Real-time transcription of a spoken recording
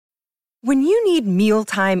When you need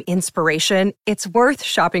mealtime inspiration, it's worth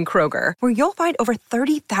shopping Kroger, where you'll find over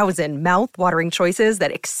 30,000 mouth-watering choices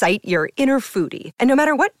that excite your inner foodie. And no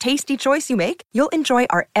matter what tasty choice you make, you'll enjoy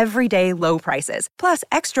our everyday low prices, plus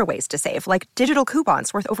extra ways to save, like digital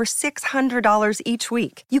coupons worth over $600 each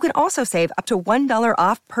week. You can also save up to $1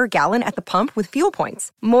 off per gallon at the pump with fuel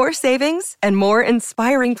points. More savings and more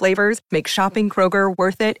inspiring flavors make shopping Kroger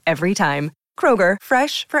worth it every time. Kroger,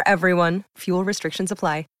 fresh for everyone. Fuel restrictions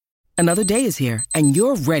apply. Another day is here, and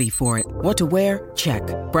you're ready for it. What to wear? Check.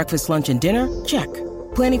 Breakfast, lunch, and dinner? Check.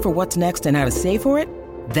 Planning for what's next and how to save for it?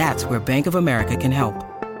 That's where Bank of America can help.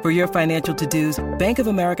 For your financial to-dos, Bank of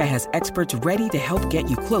America has experts ready to help get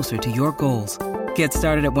you closer to your goals. Get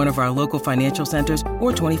started at one of our local financial centers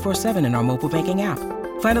or 24/7 in our mobile banking app.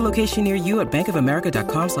 Find a location near you at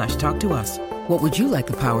bankofamerica.com/talktous. What would you like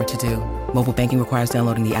the power to do? Mobile banking requires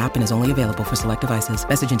downloading the app and is only available for select devices.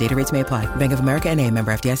 Message and data rates may apply. Bank of America N.A.,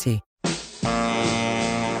 member FDIC.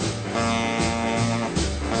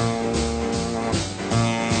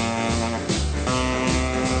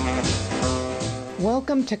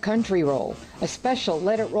 Welcome to Country Roll, a special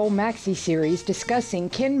Let It Roll maxi series discussing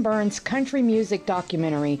Ken Burns' country music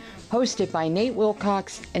documentary hosted by Nate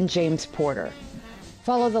Wilcox and James Porter.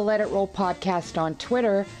 Follow the Let It Roll podcast on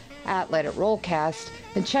Twitter at Let It Rollcast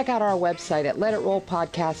and check out our website at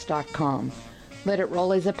letitrollpodcast.com. Let It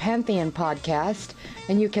Roll is a Pantheon podcast,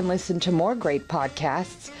 and you can listen to more great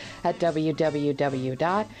podcasts at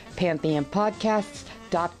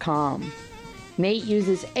www.pantheonpodcasts.com. Nate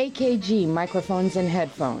uses AKG microphones and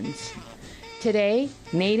headphones. Today,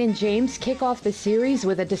 Nate and James kick off the series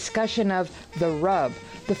with a discussion of The Rub,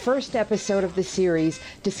 the first episode of the series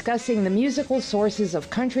discussing the musical sources of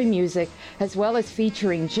country music, as well as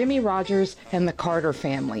featuring Jimmie Rodgers and the Carter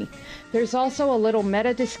family. There's also a little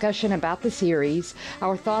meta discussion about the series,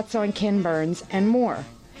 our thoughts on Ken Burns, and more.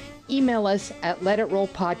 Email us at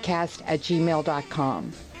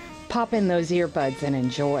letitrollpodcast@gmail.com. Pop in those earbuds and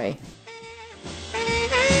enjoy.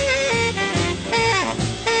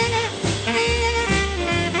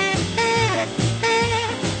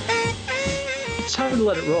 It's time to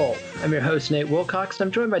let it roll. I'm your host, Nate Wilcox, and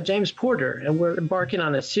I'm joined by James Porter, and we're embarking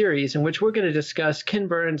on a series in which we're going to discuss Ken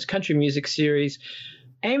Burns' country music series,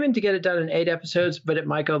 aiming to get it done in 8 episodes, but it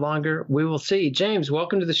might go longer. We will see. James,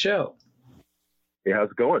 welcome to the show. Hey,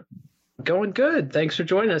 how's it going? Going good. Thanks for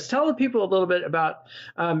joining us. Tell the people a little bit about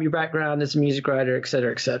your background as a music writer, et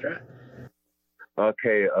cetera, et cetera.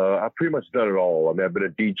 Okay, I've pretty much done it all. I mean, I've been a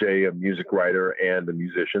DJ, a music writer, and a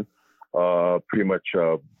musician. Pretty much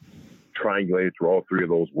triangulated through all 3 of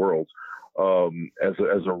those worlds.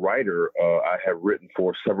 As a writer, I have written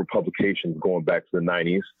for several publications going back to the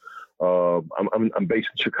 90s. I'm based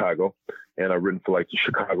in Chicago, and I've written for like the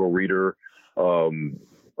Chicago Reader,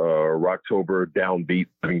 Rocktober, Downbeat,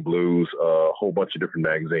 Living Blues, a whole bunch of different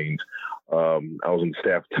magazines. I was on the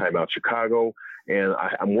staff of Time Out Chicago, and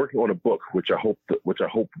I'm working on a book which I hope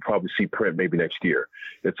will probably see print maybe next year.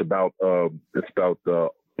 It's about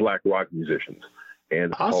Black rock musicians,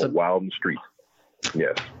 and it's called Wild in the Streets.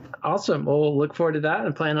 Yes. Awesome. Well, we'll look forward to that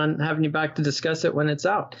and plan on having you back to discuss it when it's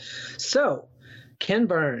out. So, Ken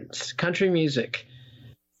Burns, country music.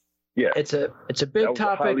 Yeah. It's a big topic. That was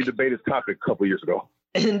a highly debated topic a couple years ago.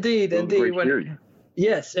 Indeed.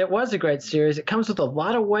 Yes, it was a great series. It comes with a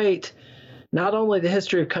lot of weight, not only the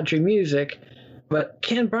history of country music, but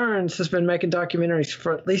Ken Burns has been making documentaries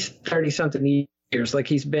for at least 30-something years. Like,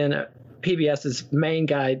 he's been PBS's main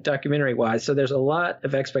guy documentary-wise. So there's a lot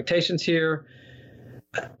of expectations here.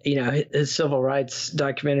 You know, his civil rights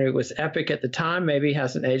documentary was epic at the time. Maybe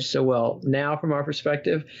hasn't aged so well now from our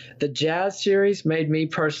perspective. The jazz series made me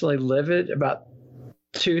personally livid about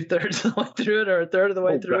 2/3 of the way through it, or 1/3 of the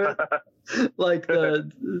way through it. Like we're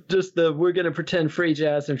going to pretend free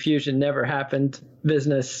jazz and fusion never happened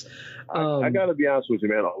business. I got to be honest with you,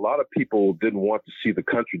 man. A lot of people didn't want to see the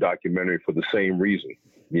country documentary for the same reason.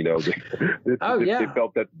 You know, they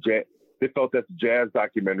felt that the jazz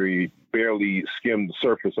documentary barely skimmed the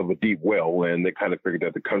surface of a deep well, and they kind of figured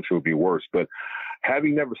that the country would be worse. But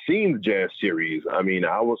having never seen the jazz series, I mean,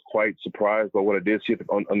 I was quite surprised by what I did see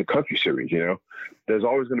on the country series. You know, there's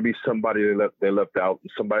always going to be somebody they left out.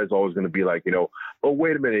 And somebody's always going to be like, you know, oh,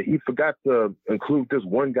 wait a minute, he forgot to include this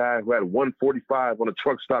one guy who had 145 on a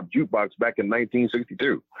truck stop jukebox back in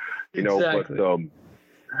 1962. You know, exactly.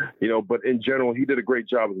 But in general, he did a great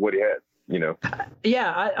job with what he had. You know.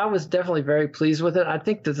 Yeah, I was definitely very pleased with it. I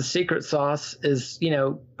think that the secret sauce is, you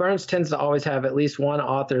know, Burns tends to always have at least one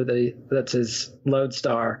author that's his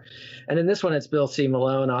lodestar. And in this one, it's Bill C.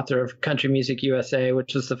 Malone, author of Country Music USA,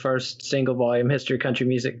 which was the first single volume history of country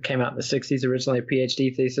music. Came out in the 60s, originally a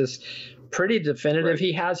PhD thesis. pretty definitive. Right.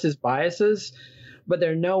 He has his biases, but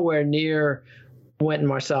they're nowhere near Wynton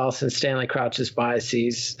Marsalis and Stanley Crouch's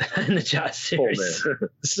biases in the jazz series.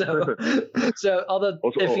 So although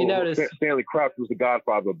if you notice, Stanley Crouch was the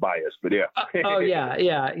godfather of bias, but yeah.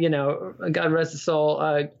 yeah. You know, God rest his soul.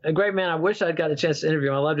 A great man. I wish I'd got a chance to interview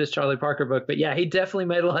him. I loved his Charlie Parker book, but yeah, he definitely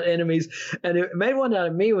made a lot of enemies, and it made one out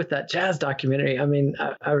of me with that jazz documentary. I mean,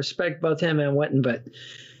 I respect both him and Wynton, but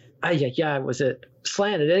was it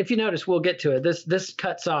slanted? And if you notice, we'll get to it. This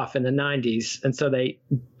cuts off in the 90s, and so they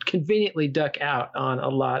conveniently duck out on a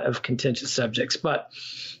lot of contentious subjects. But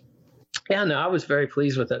yeah, no, I was very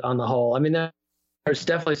pleased with it on the whole. I mean, there's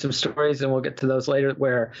definitely some stories, and we'll get to those later,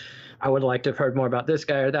 where I would like to have heard more about this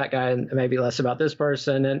guy or that guy, and maybe less about this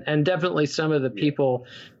person. And definitely some of the people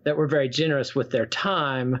that were very generous with their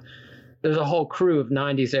time. There's a whole crew of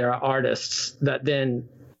 90s era artists that then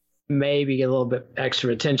maybe get a little bit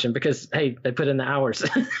extra attention because, hey, they put in the hours.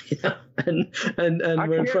 and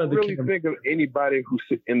we're in front of the really think of anybody who's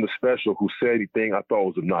in the special who said anything I thought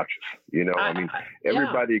was obnoxious. You know, I mean,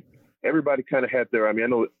 everybody kind of had their, I mean, I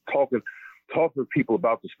know talking to people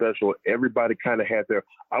about the special, everybody kind of had their,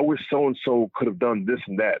 I wish so-and-so could have done this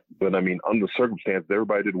and that. But I mean, under the circumstances,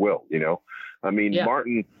 everybody did well, you know. I mean,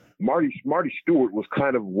 Marty Stewart was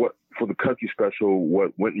kind of what, for the country special,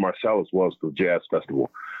 what Wynton Marsalis was for the jazz festival.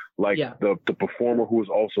 Like the performer who was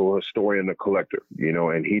also a historian, a collector, you know,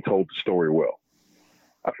 and he told the story well,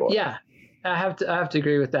 I thought. Yeah, I have to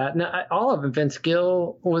agree with that. Now, all of them, Vince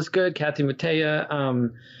Gill was good, Kathy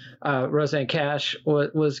Mattea, Roseanne Cash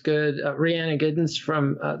was good, Rhiannon Giddens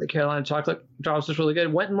from the Carolina Chocolate Drops was really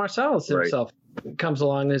good. Wynton Marsalis himself comes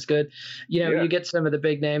along and is good. You know, you get some of the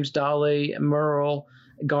big names, Dolly, Merle,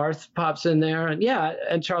 Garth pops in there,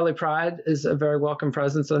 and Charlie Pride is a very welcome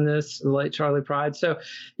presence on this, the late Charlie Pride. So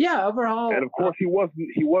overall, and of course he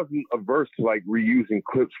wasn't averse to like reusing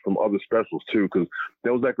clips from other specials too, because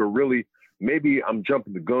there was like a really, maybe I'm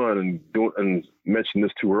jumping the gun and mentioned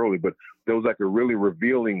this too early, but there was like a really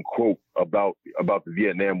revealing quote about the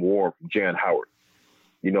Vietnam War from Jan Howard,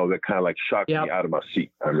 you know, that kind of like shocked me out of my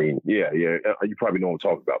seat. I mean, you probably know what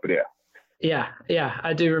I'm talking about, but Yeah,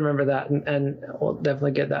 I do remember that, and we'll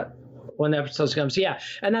definitely get that when the episode comes. Yeah,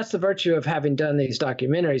 and that's the virtue of having done these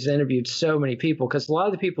documentaries and interviewed so many people, because a lot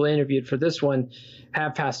of the people interviewed for this one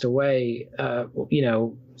have passed away, you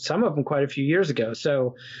know, some of them quite a few years ago.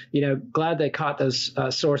 So, you know, glad they caught those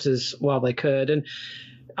sources while they could.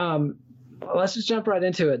 And let's just jump right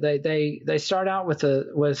into it. They start out with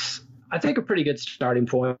I think a pretty good starting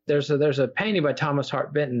point. There's a painting by Thomas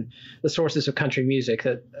Hart Benton, The Sources of Country Music,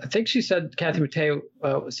 that I think she said, Kathy Mattea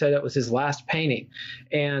said it was his last painting.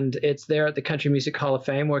 And it's there at the Country Music Hall of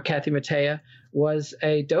Fame, where Kathy Mattea was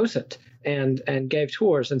a docent and gave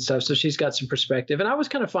tours and stuff. So she's got some perspective. And I was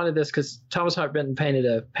kind of fond of this because Thomas Hart Benton painted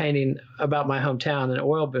a painting about my hometown, an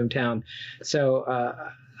oil boom town. So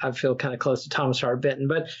I feel kind of close to Thomas Hart Benton.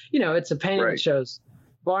 But, you know, it's a painting that shows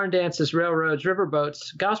barn dances, railroads,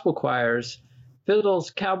 riverboats, gospel choirs,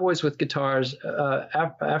 fiddles, cowboys with guitars,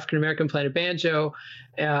 African-American playing a banjo,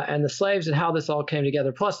 and the slaves, and how this all came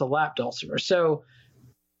together, plus a lap dulcimer. So,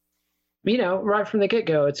 you know, right from the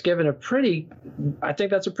get-go, it's given I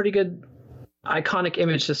think that's a pretty good iconic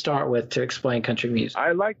image to start with to explain country music.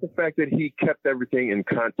 I like the fact that he kept everything in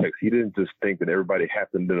context. He didn't just think that everybody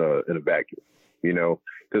happened in a vacuum, you know.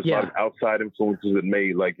 There's a lot of outside influences that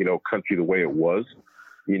made, like, you know, country the way it was.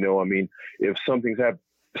 You know, I mean, if something's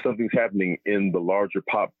happening in the larger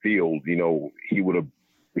pop field, you know, he would have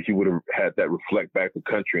had that reflect back the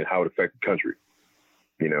country and how it affected the country,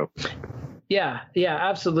 you know? Yeah,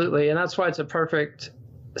 absolutely. And that's why it's a perfect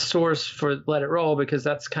source for Let It Roll, because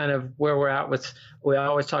that's kind of where we're at with, we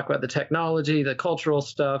always talk about the technology, the cultural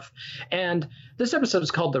stuff. And this episode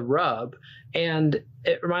is called The Rub. And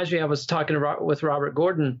it reminds me, I was talking with Robert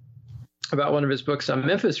Gordon about one of his books on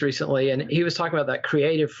Memphis recently, and he was talking about that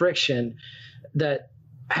creative friction that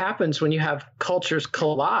happens when you have cultures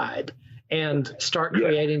collide and start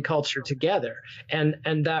creating culture together. And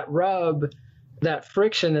that rub, that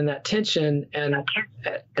friction and that tension and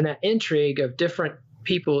that intrigue of different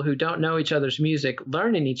people who don't know each other's music,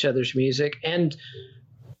 learning each other's music, and,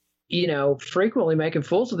 you know, frequently making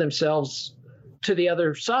fools of themselves to the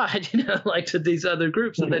other side, you know, like to these other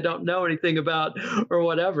groups that they don't know anything about or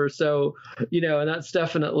whatever. So, you know, and that's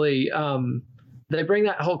definitely, they bring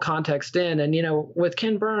that whole context in. And, you know, with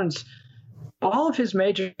Ken Burns, all of his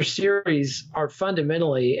major series are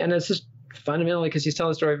fundamentally, and it's just fundamentally because he's telling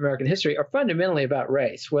the story of American history, are fundamentally about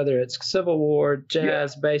race, whether it's Civil War,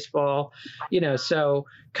 jazz, baseball, you know, so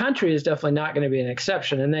country is definitely not going to be an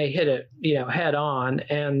exception. And they hit it, you know, head on.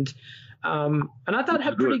 And I thought it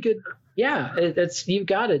had pretty good Yeah, it's you've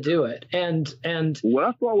got to do it. And what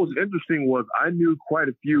I thought was interesting was I knew quite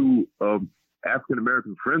a few African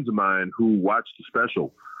American friends of mine who watched the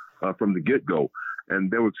special from the get-go,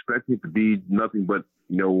 and they were expecting it to be nothing but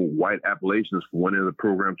white Appalachians from one end of the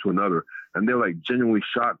program to another, and they're like genuinely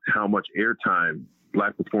shocked how much airtime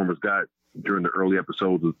Black performers got during the early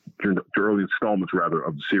episodes, during the early installments rather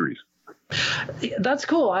of the series. That's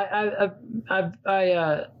cool. I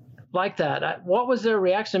like that. What was their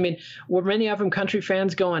reaction? I mean, were many of them country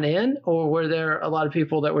fans going in, or were there a lot of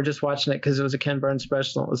people that were just watching it because it was a Ken Burns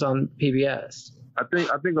special and it was on PBS? I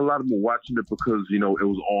think a lot of them were watching it because it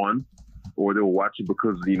was on, or they were watching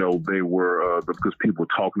because they were because people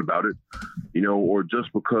were talking about it, or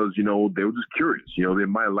just because they were just curious. They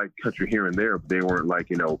might have liked country here and there, but they weren't like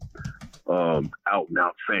out and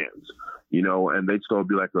out fans. And they thought it'd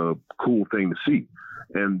be like a cool thing to see,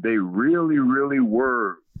 and they really, really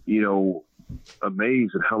were.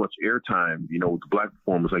 Amazed at how much airtime, the Black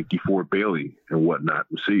performers like DeFord Bailey and whatnot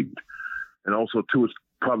received. And also, too, it's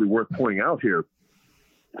probably worth pointing out here,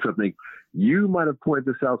 something you might have pointed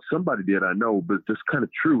this out, somebody did, I know, but it's kind of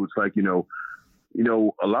true. It's like, a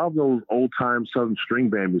lot of those old-time Southern string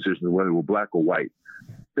band musicians, whether they were Black or white,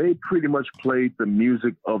 they pretty much played the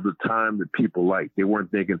music of the time that people liked. They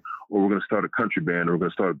weren't thinking, we're going to start a country band or we're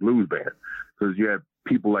going to start a blues band. Because you had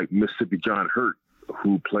people like Mississippi John Hurt,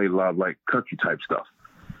 who played a lot of like country type stuff,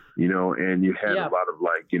 and you had a lot of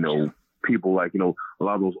like, people like, a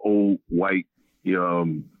lot of those old white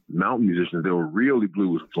mountain musicians, they were really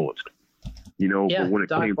blues influenced, but when it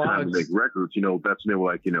came time to make records, that's when they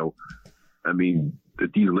were like, I mean,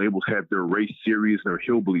 these labels had their race series and their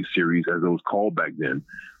hillbilly series, as it was called back then,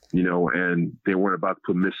 and they weren't about to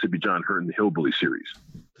put Mississippi John Hurt in the hillbilly series,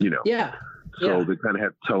 So they kind of had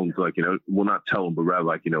to tell them, like, well, not tell them, but rather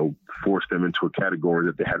like, force them into a category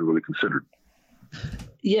that they hadn't really considered.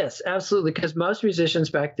 Yes, absolutely. Because most musicians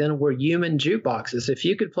back then were human jukeboxes. If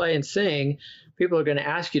you could play and sing, people are going to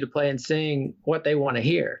ask you to play and sing what they want to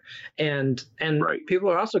hear. And right. People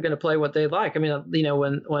are also going to play what they like. I mean,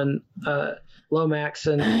 when Lomax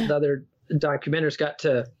and the other documenters got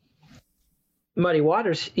to Muddy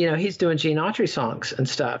Waters, he's doing Gene Autry songs and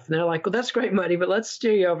stuff. And they're like, well, that's great, Muddy, but let's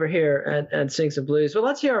steer you over here and sing some blues. Well,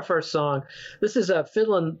 let's hear our first song. This is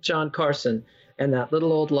Fiddlin' John Carson and That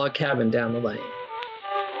Little Old Log Cabin Down the Lane.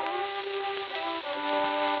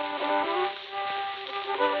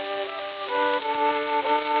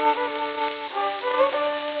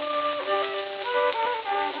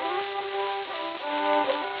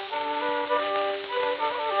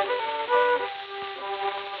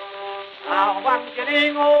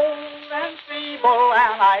 Getting old and feeble,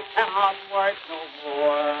 and I cannot work no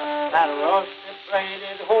more. That rusted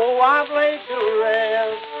bladed hoe I've laid to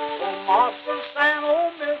rest. Oh, Master Stan,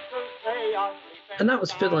 oh, Mr. Say, I'll sleep. And that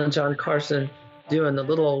was Fiddlin' John Carson doing The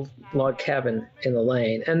Little Old Log Cabin in the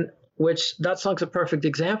Lane, and which that song's a perfect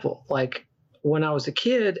example. Like when I was a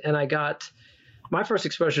kid and I got my first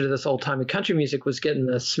exposure to this old-timey country music was getting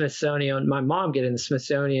the Smithsonian, my mom getting the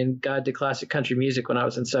Smithsonian Guide to Classic Country Music when I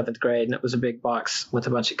was in 7th grade, and it was a big box with a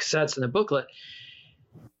bunch of cassettes and a booklet.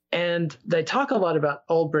 And they talk a lot about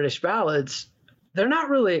old British ballads. They're not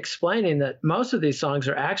really explaining that most of these songs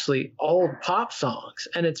are actually old pop songs.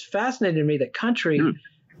 And it's fascinating to me that country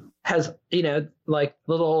has, like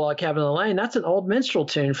Little Old Log Cabin in the Lane, that's an old minstrel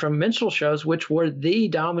tune from minstrel shows, which were the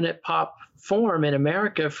dominant pop form in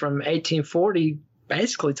America from 1840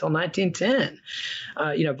 basically till 1910.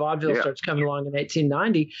 Vaudeville starts coming along in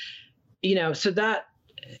 1890. So that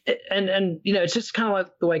and it's just kind of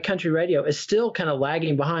like the way country radio is still kind of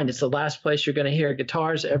lagging behind. It's the last place you're going to hear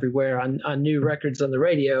guitars everywhere on new records on the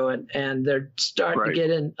radio, and they're starting to get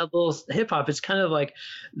in a little hip hop. It's kind of like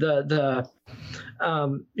the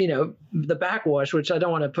backwash, which I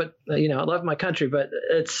don't want to put, I love my country, but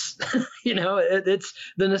it's, it's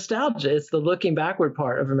the nostalgia. It's the looking backward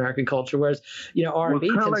part of American culture. Whereas, R&B. Well,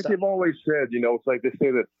 it's kind of like they've always said, it's like they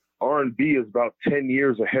say that R&B is about 10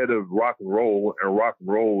 years ahead of rock and roll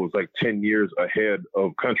is like 10 years ahead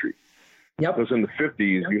of country. Yep. Because in the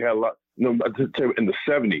 50s, you had a lot, in the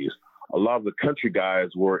 70s, a lot of the country guys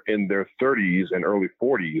were in their 30s and early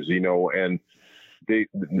 40s, and they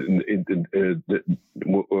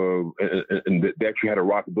actually had a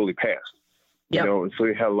rockabilly past. Yep. And so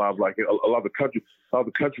you had a lot of the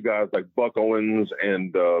country guys like Buck Owens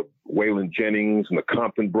and Waylon Jennings and the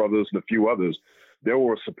Compton Brothers and a few others. There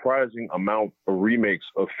were a surprising amount of remakes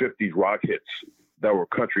of 50s rock hits that were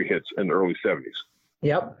country hits in the early 70s.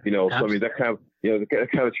 Yep. So I mean that kind of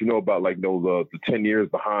about like the 10 years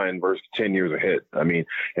behind versus 10 years ahead. I mean,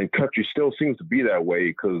 and country still seems to be that way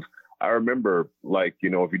because I remember, like, you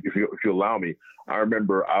know, if you allow me, I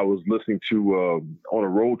remember I was listening to on a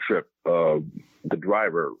road trip. The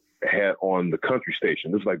driver had on the country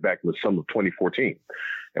station. This was like back in the summer of 2014,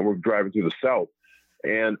 and we're driving through the South.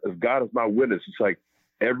 And as God is my witness, it's like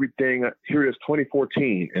everything here is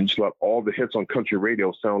 2014, and just like all the hits on country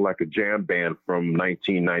radio sound like a jam band from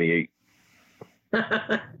 1998.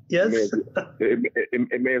 Yes,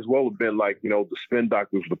 it may as well have been like, you know, the Spin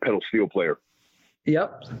Doctors with the pedal steel player.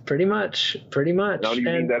 Yep, pretty much. I don't even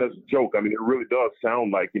mean that as a joke. I mean, it really does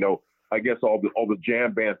sound like, you know, I guess all the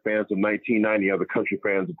jam band fans of 1990 are the country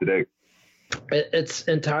fans of today. It's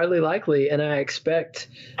entirely likely, and I expect,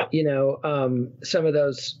 you know, some of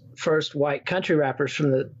those first white country rappers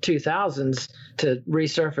from the 2000s to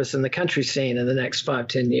resurface in the country scene in the next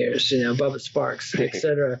 5-10 years. You know, Bubba Sparks,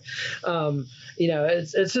 etc. You know,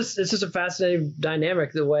 it's just a fascinating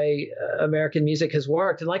dynamic, the way American music has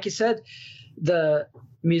worked. And like you said, the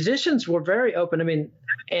musicians were very open. I mean,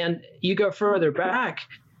 and you go further back,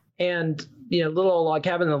 and, you know, Little Old Log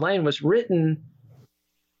Cabin in the Lane was written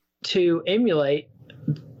to emulate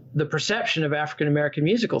the perception of African American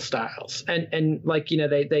musical styles. And like, you know,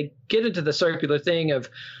 they get into the circular thing of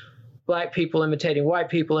black people imitating white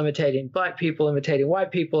people, imitating black people, imitating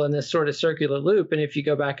white people in this sort of circular loop. And if you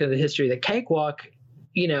go back into the history of the cakewalk,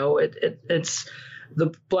 you know, it's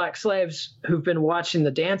the black slaves who've been watching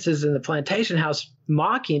the dances in the plantation house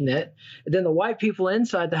mocking it, and then the white people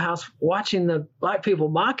inside the house watching the black people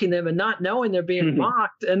mocking them and not knowing they're being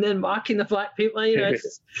mocked, and then mocking the black people. You know,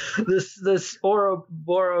 it's this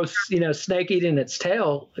Ouroboros, you know, snake eating its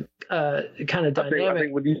tail kind of dynamic. I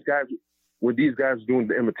think with these guys doing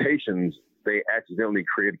the imitations, they accidentally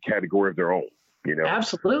created a category of their own. You know,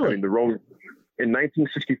 absolutely. I mean, in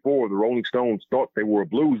 1964, the Rolling Stones thought they were a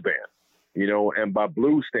blues band. You know, and by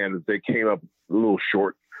blues standards, they came up a little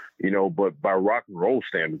short, you know, but by rock and roll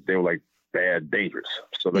standards, they were like bad, dangerous.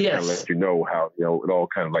 So that kind of lets you know how, you know, it all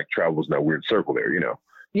kind of like travels in that weird circle there, you know.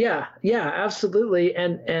 Yeah, absolutely.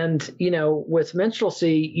 And you know, with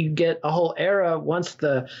minstrelsy, you get a whole era once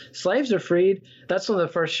the slaves are freed. That's one of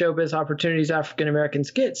the first showbiz opportunities African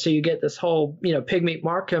Americans get. So you get this whole, you know, Pigmeat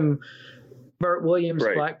Markham, Burt Williams,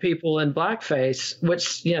 right. Black people in blackface,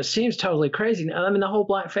 which, you know, seems totally crazy. I mean, the whole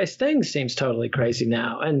blackface thing seems totally crazy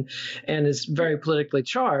now, and is very politically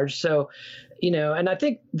charged. So, you know, and I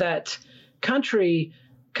think that country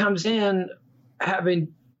comes in having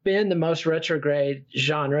been the most retrograde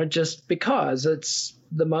genre just because it's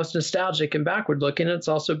the most nostalgic and backward looking. It's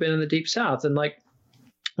also been in the Deep South. And like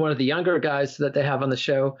one of the younger guys that they have on the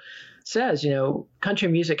show says, you know, country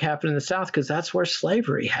music happened in the South because that's where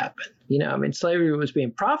slavery happened. You know, I mean, slavery was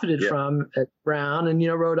being profited from at Brown and, you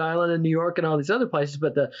know, Rhode Island and New York and all these other places,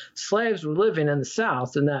 but the slaves were living in the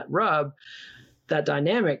South, and that rub, that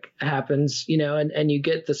dynamic happens, you know, and you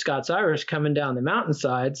get the Scots-Irish coming down the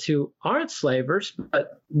mountainsides who aren't slavers,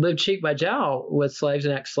 but live cheek by jowl with slaves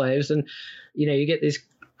and ex-slaves. And, you know, you get these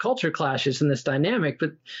culture clashes in this dynamic,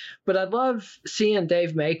 but I love seeing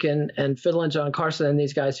Dave Macon and Fiddlin' John Carson and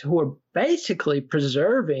these guys who are basically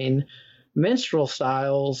preserving minstrel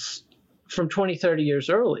styles from 20, 30 years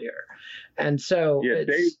earlier. And so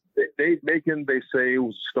Dave Macon, they say,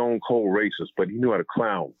 was stone cold racist, but he knew how to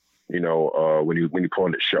clown, you know, when he put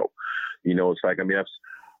on the show. You know, it's like, I mean,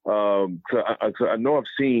 I know I've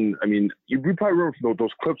seen, I mean, you probably remember from those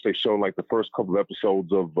clips they showed, like the first couple of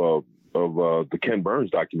episodes of the Ken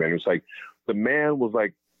Burns documentary. It's like the man was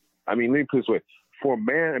like, I mean, let me put it this way. For a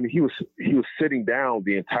man, I mean, he was sitting down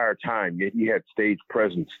the entire time, yet he had stage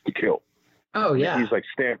presence to kill. Oh, yeah. And he's like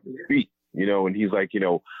stamping his feet, you know, and he's like, you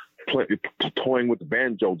know, toying with the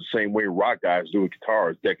banjo the same way rock guys do with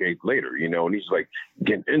guitars decades later, you know, and he's like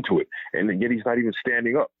getting into it. And yet he's not even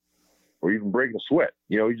standing up or even breaking a sweat,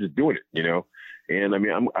 you know, he's just doing it, you know. And I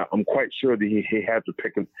mean, I'm quite sure that he had to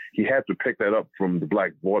pick that up from the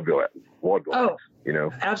black vaudeville acts, you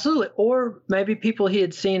know. Absolutely. Or maybe people he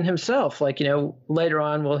had seen himself. Like, you know, later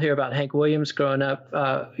on we'll hear about Hank Williams growing up,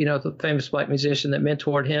 you know, the famous black musician that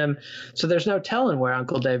mentored him. So there's no telling where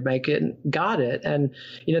Uncle Dave Macon got it. And,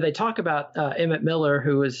 you know, they talk about Emmett Miller,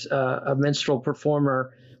 who was a minstrel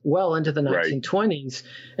performer well into the 1920s,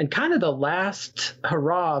 and kind of the last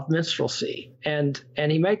hurrah of minstrelsy. And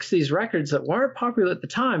he makes these records that weren't popular at the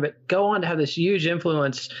time, but go on to have this huge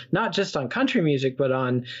influence, not just on country music, but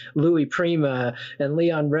on Louis Prima and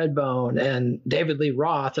Leon Redbone and David Lee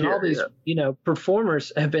Roth, and all these, you know,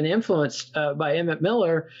 performers have been influenced by Emmett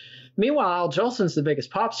Miller. Meanwhile, Al Jolson's the biggest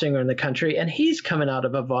pop singer in the country, and he's coming out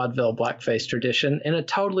of a vaudeville blackface tradition in a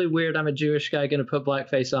totally weird, I'm a Jewish guy going to put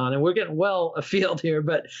blackface on. And we're getting well afield here,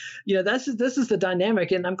 but, you know, this is the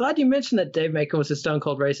dynamic. And I'm glad you mentioned that Dave Macon was a stone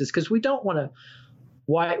cold racist, because we don't want to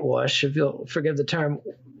whitewash, if you'll forgive the term,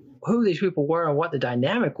 who these people were and what the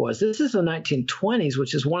dynamic was. This is the 1920s,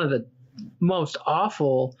 which is one of the most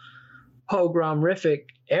awful pogromrific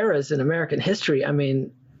eras in American history. I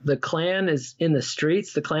mean, the Klan is in the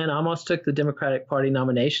streets. The Klan almost took the Democratic Party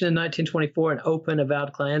nomination in 1924, an open,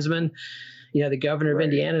 avowed Klansman. You know, the governor of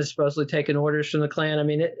Indiana is supposedly taking orders from the Klan. I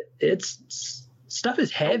mean, it's stuff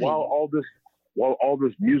is heavy. While all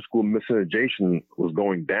this musical miscegenation was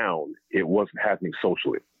going down, it wasn't happening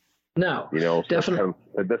socially. No, you know, so definitely.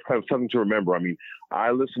 That's kind of something to remember. I mean,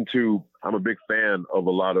 I'm a big fan of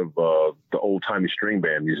a lot of the old timey string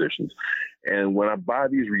band musicians. And when I buy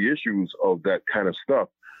these reissues of that kind of stuff,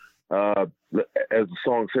 as the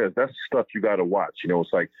song says, that's the stuff you got to watch. You know,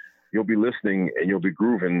 it's like you'll be listening and you'll be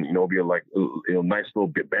grooving. You know, it'll be like, nice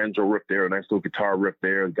little banjo riff there, a nice little guitar riff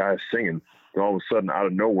there, the guy's singing. And all of a sudden, out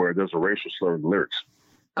of nowhere, there's a racial slur in the lyrics.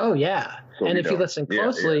 Oh, yeah. So, and if you listen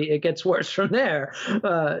closely, it gets worse from there,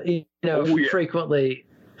 frequently.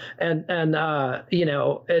 And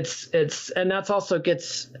it's and that's also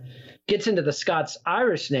gets into the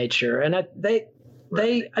Scots-Irish nature. And I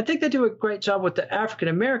think they do a great job with the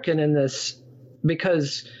African-American in this,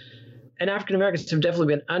 because African-Americans have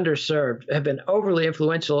definitely been underserved, have been overly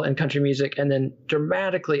influential in country music, and then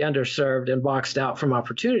dramatically underserved and boxed out from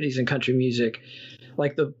opportunities in country music.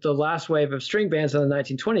 Like the last wave of string bands in the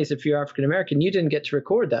 1920s, if you're African American, you didn't get to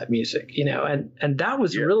record that music, you know, and that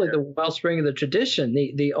was really the wellspring of the tradition.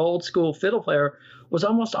 The old school fiddle player was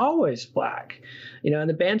almost always black, you know, and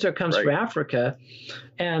the banjo comes from Africa,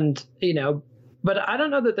 and but I don't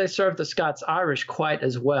know that they serve the Scots-Irish quite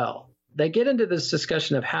as well. They get into this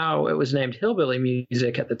discussion of how it was named hillbilly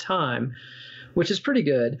music at the time, which is pretty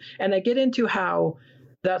good, and they get into how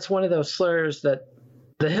that's one of those slurs that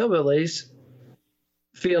the hillbillies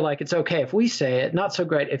feel like it's okay if we say it, not so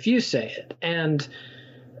great if you say it. And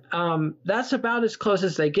that's about as close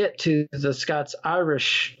as they get to the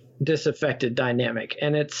Scots-Irish disaffected dynamic.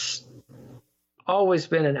 And it's always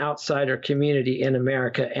been an outsider community in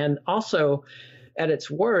America. And also, at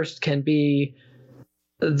its worst, can be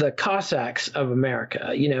the Cossacks of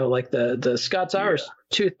America. You know, like the Scots-Irish,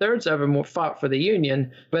 2/3 of them fought for the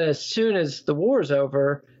Union. But as soon as the war's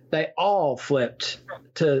over, they all flipped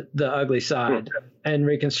to the ugly side and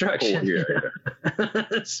Reconstruction. And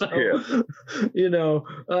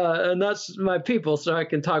that's my people, so I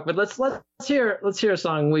can talk. But let's hear a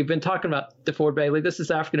song. We've been talking about DeFord Bailey. This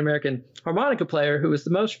is African American harmonica player who was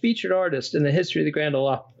the most featured artist in the history of the Grand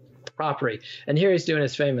Ole Opry, and here he's doing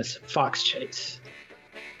his famous Fox Chase.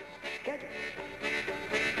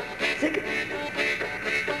 Sing it.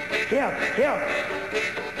 Yeah.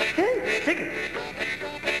 Hey, sing it.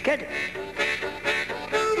 Get it.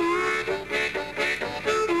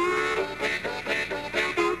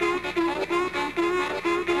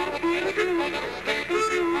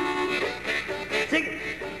 Sing it.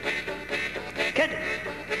 Get it.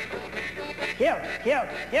 Yeah.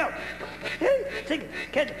 Hey, sing it.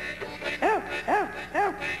 Get it. Out.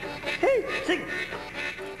 Hey, sing it.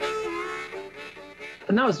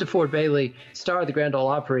 And that was DeFord Bailey, star of the Grand Ole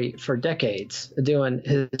Opry for decades, doing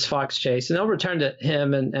his Fox Chase. And they'll return to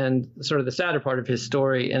him and sort of the sadder part of his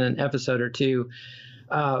story in an episode or two.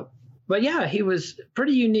 But yeah, he was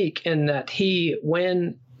pretty unique in that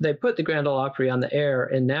when they put the Grand Ole Opry on the air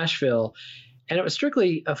in Nashville, and it was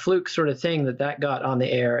strictly a fluke sort of thing that got on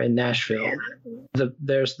the air in Nashville.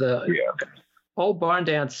 There's the old barn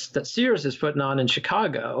dance that Sears is putting on in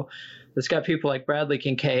Chicago that's got people like Bradley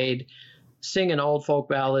Kincaid singing old folk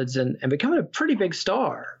ballads and becoming a pretty big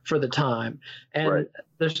star for the time. And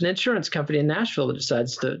there's an insurance company in Nashville that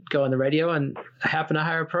decides to go on the radio and happen to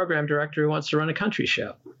hire a program director who wants to run a country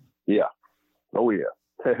show. Yeah. Oh, yeah.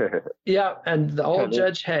 Yeah. And the old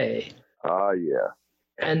Judge Hay. Yeah.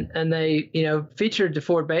 And they, featured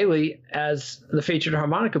DeFord Bailey as the featured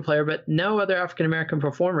harmonica player, but no other African-American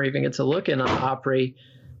performer even gets a look in on Opry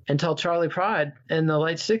until Charlie Pride in the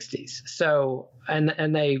late 60s. So,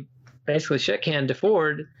 and they basically shit-canned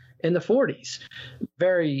DeFord in the 40s,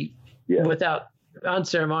 without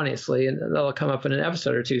unceremoniously, and that'll come up in an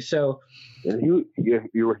episode or two. So, and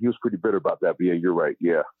he was pretty bitter about that. But yeah, you're right.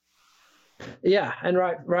 Yeah. Yeah, and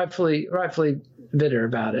rightfully bitter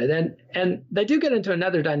about it. And they do get into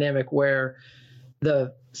another dynamic where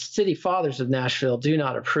the city fathers of Nashville do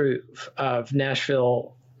not approve of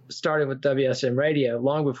Nashville, starting with WSM Radio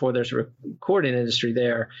long before there's a recording industry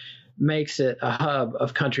there, makes it a hub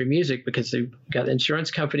of country music because they've got an insurance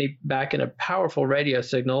company back in a powerful radio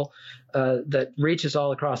signal that reaches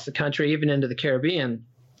all across the country, even into the Caribbean,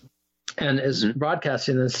 and is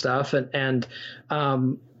broadcasting this stuff. And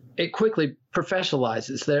it quickly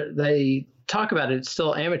professionalizes. They talk about it, it's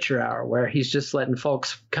still amateur hour where he's just letting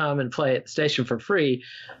folks come and play at the station for free.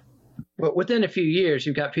 But within a few years,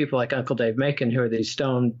 you've got people like Uncle Dave Macon, who are these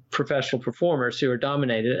stone professional performers who are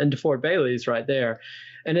dominated, and DeFord Bailey's right there.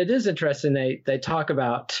 And it is interesting. They talk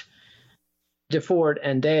about DeFord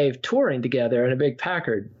and Dave touring together in a big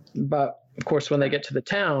Packard. But, of course, when they get to the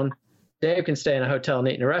town, Dave can stay in a hotel and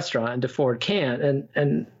eat in a restaurant, and DeFord can't.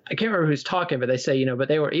 And I can't remember who's talking, but they say, but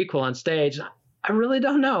they were equal on stage. I really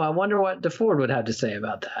don't know. I wonder what DeFord would have to say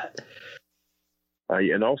about that.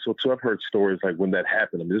 And also, too, I've heard stories like when that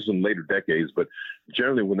happened. I mean, this is in later decades, but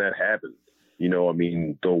generally when that happened,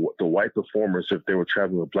 the white performers, if they were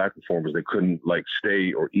traveling with black performers, they couldn't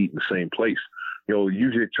stay or eat in the same place.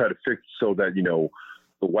 Usually try to fix so that,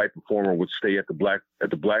 the white performer would stay at the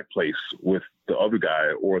black place with the other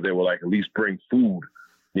guy, or they would at least bring food,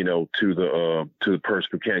 to the person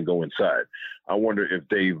who can't go inside. I wonder if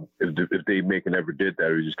Dave Macon ever did that,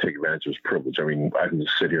 or just take advantage of his privilege. I mean, I can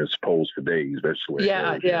just sit here and suppose for days. That's the way.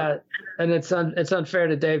 Yeah. And it's unfair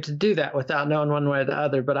to Dave to do that without knowing one way or the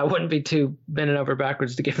other. But I wouldn't be too bending over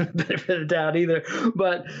backwards to give him the benefit of the doubt either.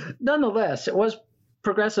 But nonetheless, it was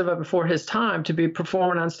progressive before his time to be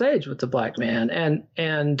performing on stage with the black man,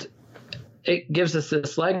 and it gives us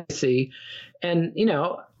this legacy. And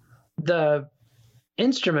the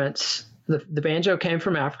instruments, the banjo came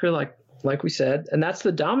from Africa, like we said, and that's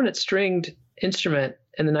the dominant stringed instrument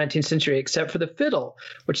in the 19th century, except for the fiddle,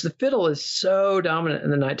 which the fiddle is so dominant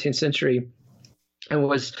in the 19th century and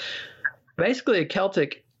was basically a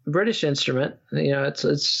Celtic British instrument.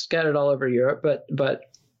 It's scattered all over Europe, but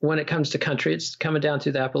when it comes to country, it's coming down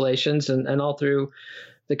through the Appalachians and all through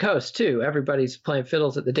the coast too. Everybody's playing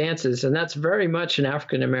fiddles at the dances, and that's very much an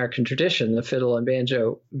African American tradition, the fiddle and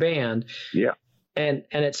banjo band. Yeah. And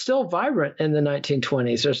it's still vibrant in the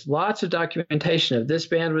 1920s. There's lots of documentation of this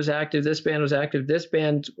band was active, this band was active, this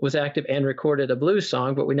band was active and recorded a blues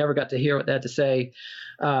song, but we never got to hear what they had to say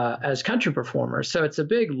as country performers. So it's a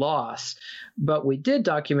big loss. But we did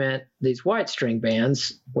document these white string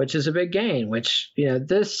bands, which is a big gain, which,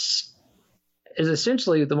 this is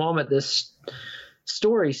essentially the moment this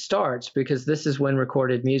story starts, because this is when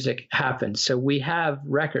recorded music happened. So we have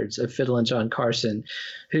records of Fiddlin' John Carson,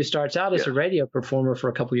 who starts out as a radio performer for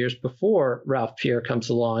a couple years before Ralph Peer comes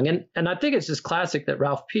along. And I think it's just classic that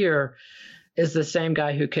Ralph Peer is the same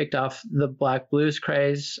guy who kicked off the black blues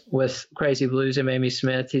craze with Crazy Blues and Mamie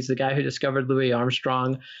Smith. He's the guy who discovered Louis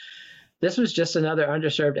Armstrong. This was just another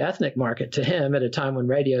underserved ethnic market to him at a time when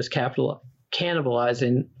radio is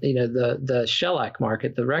cannibalizing, the shellac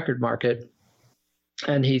market, the record market.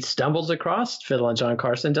 And he stumbles across Fiddlin' John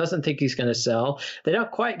Carson, doesn't think he's going to sell. They don't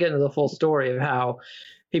quite get into the full story of how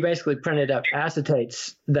he basically printed up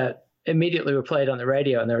acetates that immediately were played on the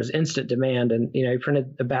radio, and there was instant demand. And, he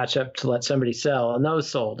printed a batch up to let somebody sell, and those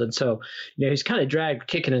sold. And so, he's kind of dragged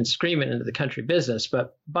kicking and screaming into the country business.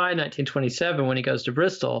 But by 1927, when he goes to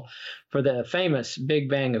Bristol for the famous Big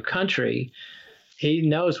Bang of Country, he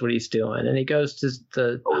knows what he's doing. And he goes to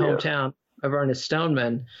the hometown of Ernest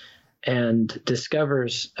Stoneman and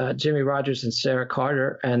discovers Jimmy Rogers and Sarah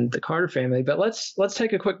Carter and the Carter family. But let's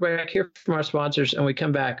take a quick break here from our sponsors, and we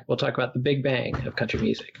come back, we'll talk about the Big Bang of country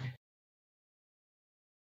music.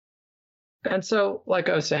 And so, like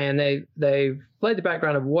I was saying, they laid the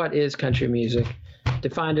background of what is country music,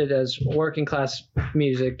 defined it as working class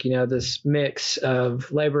music, this mix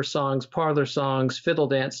of labor songs, parlor songs, fiddle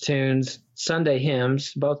dance tunes, Sunday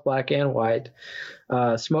hymns, both black and white,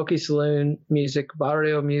 smoky saloon music,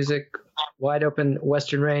 barrio music, wide open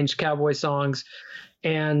Western range cowboy songs.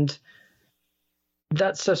 And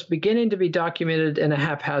that stuff's beginning to be documented in a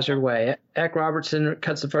haphazard way. Eck Robertson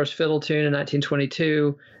cuts the first fiddle tune in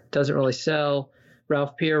 1922, doesn't really sell.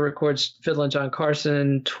 Ralph Peer records Fiddlin' John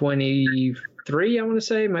Carson 23, I want to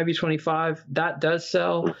say, maybe 25. That does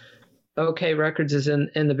sell. OK Records is in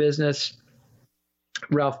the business.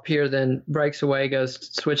 Ralph Peer then breaks away,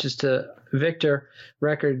 switches to Victor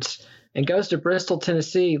Records, and goes to Bristol,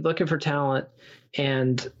 Tennessee, looking for talent.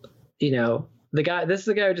 And, this is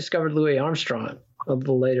the guy who discovered Louis Armstrong a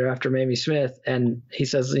little later after Mamie Smith. And he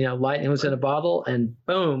says, lightning was in a bottle, and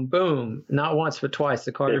boom, boom, not once but twice,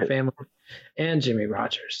 the Carter family and Jimmy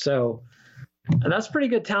Rogers. So that's pretty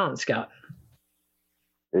good talent, Scott.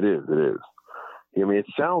 It is. I mean, it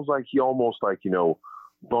sounds like he almost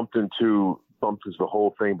bumped into the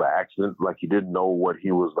whole thing by accident. Like he didn't know what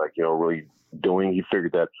he was really doing. He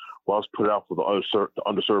figured that, let's put it out for the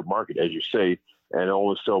underserved market, as you say, and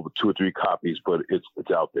only sell 2 or 3 copies, but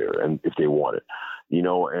it's out there, and if they want it,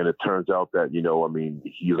 and it turns out that,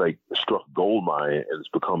 he struck a gold mine, and it's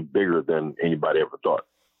become bigger than anybody ever thought,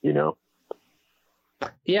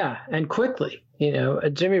 Yeah, and quickly.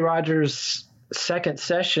 Jimmie Rodgers' second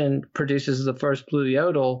session produces the first Blue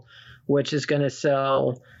Yodel, which is going to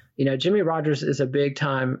sell. Jimmie Rodgers is a big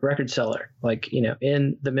time record seller,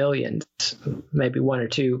 in the millions, maybe 1 or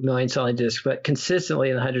 2 million selling discs, but consistently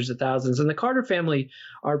in the hundreds of thousands. And the Carter family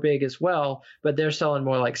are big as well, but they're selling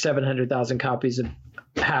more like 700,000 copies of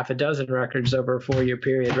half a dozen records over a 4-year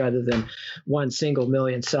period rather than one single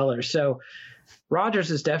million seller. So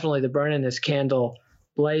Rodgers is definitely the burning his candle,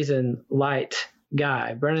 blazing light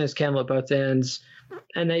guy, burning his candle at both ends.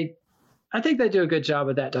 And I think they do a good job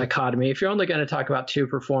of that dichotomy. If you're only going to talk about 2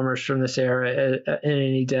 performers from this era in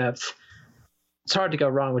any depth, it's hard to go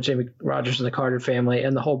wrong with Jimmie Rodgers and the Carter family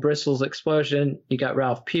and the whole Bristol's explosion. You got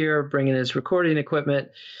Ralph Peer bringing his recording equipment.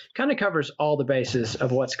 Kind of covers all the bases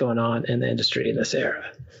of what's going on in the industry in this era.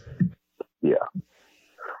 Yeah.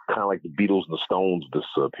 Kind of like the Beatles and the Stones this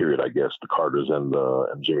period, I guess, the Carters and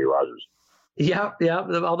Jimmie Rodgers. Yeah.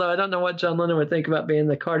 Although I don't know what John Lennon would think about being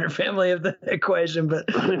the Carter family of the equation, but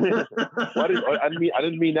well, I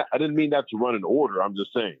didn't mean that to run in order. I'm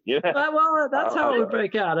just saying. Yeah. Well, that's how it would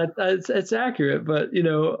break out. It's accurate, but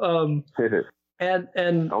and I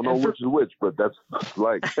don't know which is which, but that's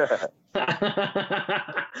like.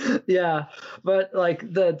 Yeah, but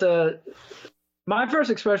my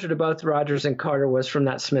first exposure to both Rodgers and Carter was from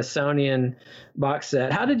that Smithsonian box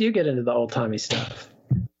set. How did you get into the old timey stuff?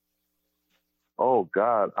 Oh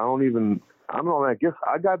God, I don't know. I guess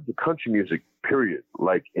I got the country music period,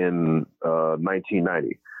 in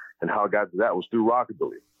 1990, and how I got to that was through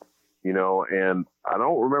rockabilly, and I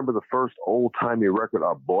don't remember the first old timey record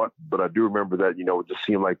I bought, but I do remember that, it just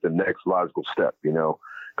seemed like the next logical step,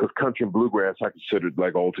 because country and bluegrass I considered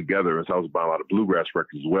all together, as I was buying a lot of bluegrass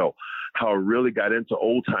records as well. How I really got into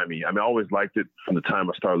old timey, I always liked it from the time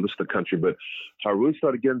I started listening to country, but how I really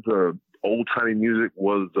started getting to old timey music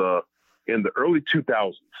was, in the early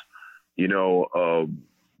 2000s,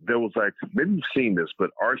 there was maybe you've seen this,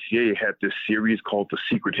 but RCA had this series called The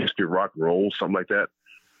Secret History of Rock and Roll, something like that.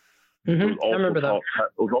 Mm-hmm. I remember that.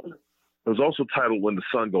 It was also titled When the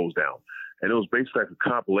Sun Goes Down. And it was basically a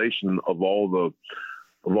compilation of all the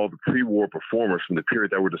pre-war performers from the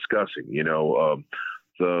period that we're discussing,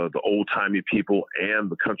 the old-timey people and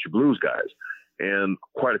the country blues guys. And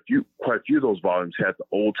quite a few of those volumes had the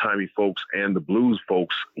old timey folks and the blues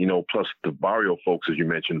folks, plus the barrio folks, as you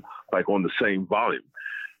mentioned, on the same volume.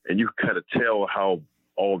 And you can kind of tell how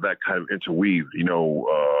all of that kind of interweaved, in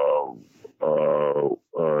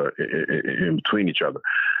between each other.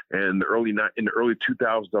 And in the early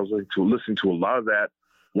 2000s, I was listening to a lot of that.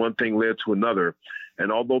 One thing led to another.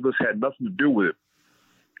 And although this had nothing to do with it,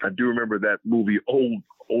 I do remember that movie, Old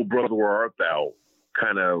Brother, Where Art Thou?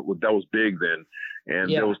 That was big then, and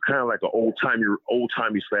there was kind of like an old timey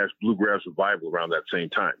 / bluegrass revival around that same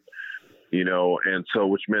time, and so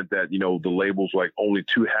which meant that the labels were only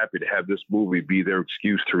too happy to have this movie be their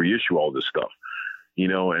excuse to reissue all this stuff,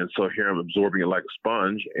 and so here I'm absorbing it like a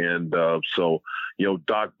sponge, and so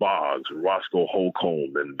Doc Boggs, and Roscoe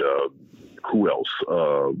Holcomb, and who else?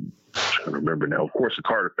 I'm trying to remember now. Of course, the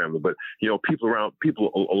Carter family, but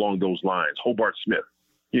people along those lines, Hobart Smith,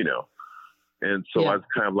 And so I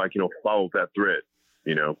kind of followed that thread,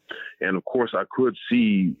 and of course I could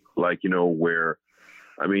see where,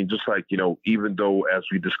 even though, as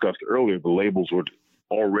we discussed earlier, the labels were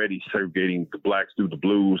already segregating the blacks through the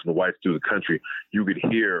blues and the whites through the country, you could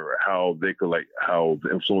hear how they could how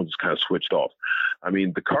the influences kind of switched off.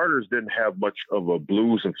 The Carters didn't have much of a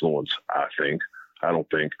blues influence, I don't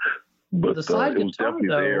think, but the slide it was definitely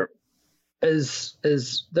there. Is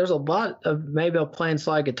there's a lot of Maybelle playing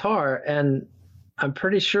slide guitar, and I'm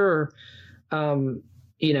pretty sure,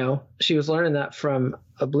 she was learning that from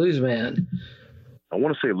a blues man. I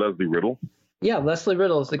want to say Leslie Riddle. Yeah, Leslie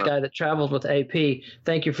Riddle is the guy that traveled with AP.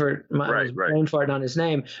 Thank you for my brain fart on his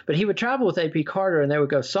name. But he would travel with AP Carter, and they would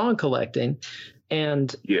go song collecting,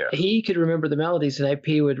 and he could remember the melodies, and AP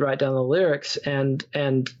would write down the lyrics, and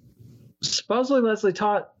supposedly Leslie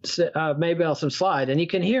taught Maybelle some slide, and you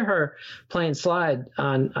can hear her playing slide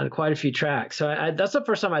on quite a few tracks. So that's the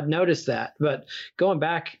first time I'd noticed that. But going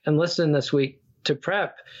back and listening this week to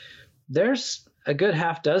prep, there's a good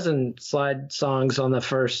half dozen slide songs on the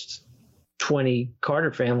first 20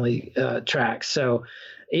 Carter family tracks. So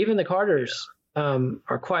even the Carters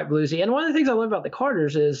are quite bluesy. And one of the things I love about the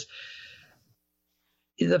Carters is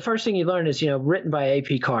the first thing you learn is, written by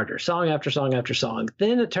A.P. Carter, song after song after song.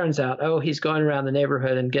 Then it turns out, he's going around the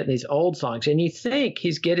neighborhood and getting these old songs. And you think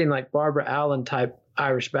he's getting Barbara Allen type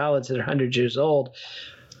Irish ballads that are 100 years old.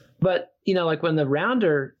 But, when the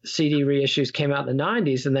Rounder CD reissues came out in the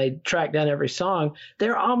 90s and they tracked down every song,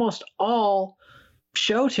 they're almost all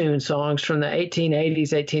show tune songs from the 1880s,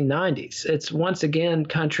 1890s. It's once again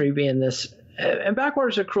country being this, and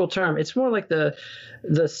backwaters is a cruel term. It's more like the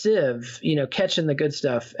sieve, catching the good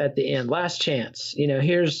stuff at the end. Last chance,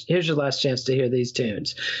 here's your last chance to hear these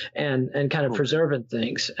tunes, and kind of preserving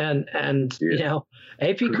things. And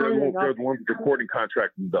AP Carter, they're the ones with the recording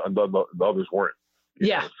contract, and the others weren't.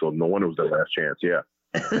 Yeah. So no wonder it was their last chance. Yeah.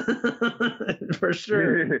 For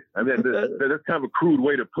sure. I mean, that's kind of a crude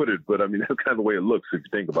way to put it, but I mean, that's kind of the way it looks if you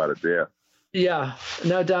think about it. Yeah. Yeah,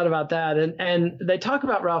 no doubt about that. And they talk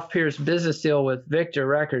about Ralph Peer's business deal with Victor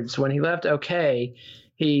Records. When he left OK,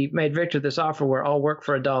 he made Victor this offer where I'll work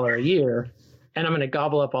for $1 a year and I'm going to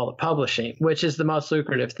gobble up all the publishing, which is the most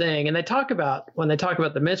lucrative thing. And when they talk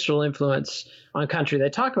about the minstrel influence on country, they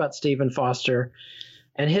talk about Stephen Foster,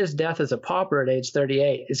 and his death as a pauper at age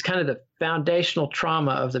 38 is kind of the foundational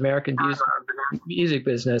trauma of the American music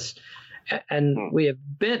business. And we have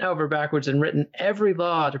bent over backwards and written every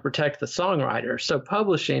law to protect the songwriter. So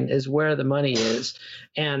publishing is where the money is.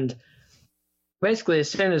 And basically,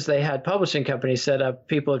 as soon as they had publishing companies set up,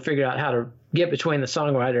 people had figured out how to get between the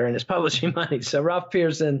songwriter and his publishing money. So Ralph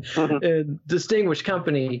Peer's in distinguished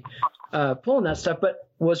company pulling that stuff, but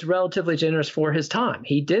was relatively generous for his time.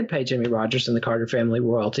 He did pay Jimmie Rodgers and the Carter family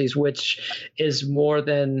royalties, which is more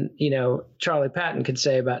than, Charlie Patton could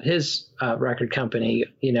say about his record company,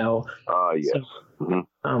 Yes.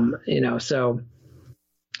 So, so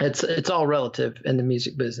it's all relative in the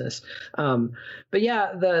music business. But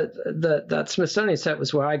yeah, that Smithsonian set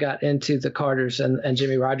was where I got into the Carters and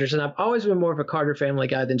Jimmie Rodgers. And I've always been more of a Carter family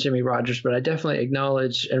guy than Jimmie Rodgers, but I definitely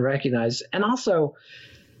acknowledge and recognize. And also,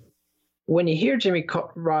 when you hear Jimmie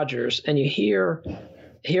Rodgers and you hear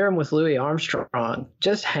him with Louis Armstrong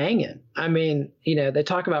just hanging, I mean, they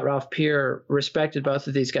talk about Ralph Peer respected both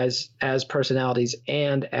of these guys as personalities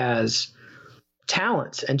and as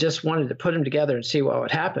talents, and just wanted to put them together and see what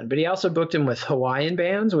would happen. But he also booked him with Hawaiian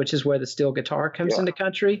bands, which is where the steel guitar comes into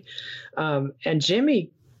country. And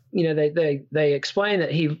Jimmie, they explain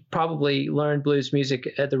that he probably learned blues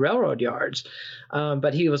music at the railroad yards,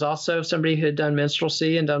 but he was also somebody who had done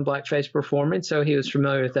minstrelsy and done blackface performing, so he was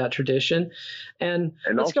familiar with that tradition. And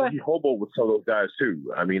also he hoboed with some of those guys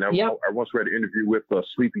too. I mean, I once read an interview with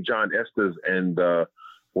Sleepy John Estes and what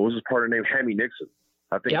was his partner named Hammy Nixon.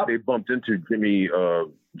 I think they bumped into Jimmie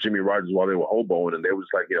Rodgers while they were hoboing, and they was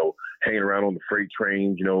like, hanging around on the freight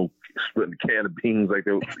trains, splitting a can of beans like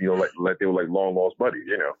they, like they were like long lost buddies,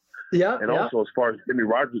 Yeah. And also, as far as Jimmie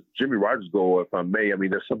Rodgers go, if I may, I mean,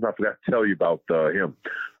 there's something I forgot to tell you about him.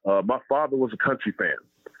 My father was a country fan,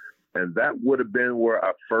 and that would have been where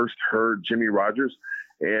I first heard Jimmie Rodgers.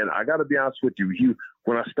 And I got to be honest with you,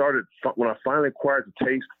 when I finally acquired the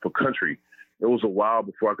taste for country, it was a while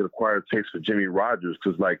before I could acquire a taste for Jimmie Rodgers,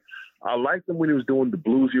 because like I liked him when he was doing the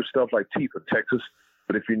bluesier stuff like Teeth of Texas,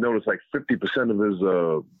 but if you notice, like 50% of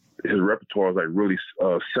his repertoire is like really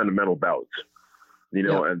sentimental ballads.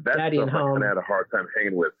 And that's Daddy stuff I kind of Home. had a hard time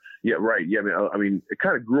hanging with. Yeah, right. Yeah, I mean, it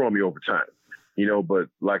kind of grew on me over time, but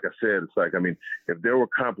like I said, it's like, I mean, if there were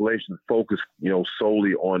compilations focused,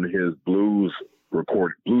 solely on his bluesy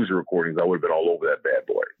recordings, I would have been all over that bad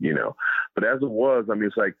boy, But as it was, I mean,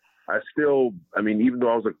 it's like, even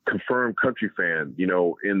though I was a confirmed country fan,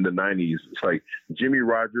 in the 90s, it's like Jimmie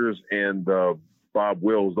Rodgers and Bob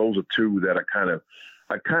Wills, those are two that I kind of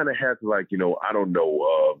had to, like, I don't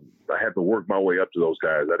know, I had to work my way up to those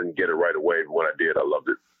guys. I didn't get it right away, but when I did, I loved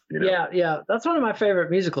it. Yeah. That's one of my favorite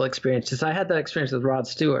musical experiences. I had that experience with Rod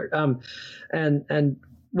Stewart. And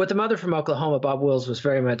with the Mother from Oklahoma, Bob Wills was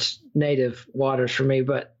very much native waters for me,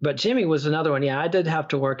 but Jimmie was another one. Yeah, I did have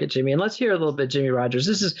to work at Jimmie. And let's hear a little bit of Jimmie Rodgers.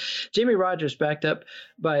 This is Jimmie Rodgers backed up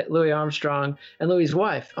by Louis Armstrong and Louis's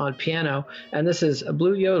wife on piano. And this is a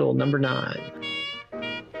Blue Yodel, number 9.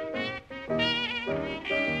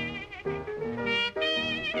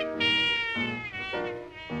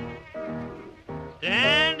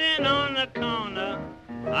 Standing on the corner,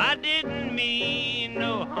 I didn't mean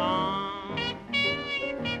no harm.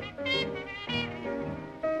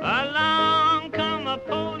 Along come a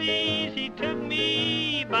police, he took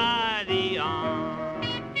me by the arm.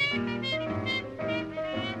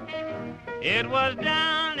 It was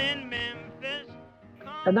down in Memphis.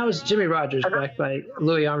 And that was Jimmie Rodgers backed by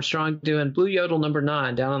Louis Armstrong doing Blue Yodel number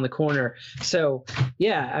 9 down on the corner. So,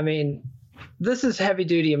 yeah, I mean, this is heavy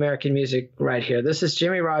duty American music right here. This is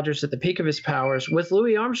Jimmie Rodgers at the peak of his powers with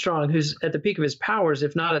Louis Armstrong, who's at the peak of his powers,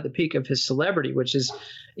 if not at the peak of his celebrity, which is,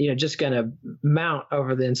 just going to mount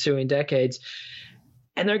over the ensuing decades.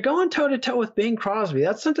 And they're going toe to toe with Bing Crosby.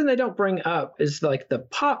 That's something they don't bring up, is like the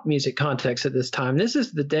pop music context at this time. This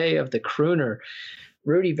is the day of the crooner.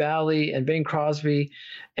 Rudy Vallée and Bing Crosby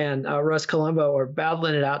and Russ Columbo are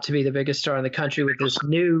battling it out to be the biggest star in the country with this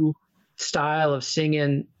new style of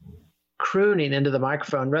singing, crooning into the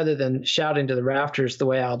microphone rather than shouting to the rafters the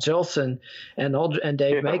way Al Jolson and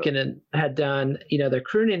Dave Macon had done. They're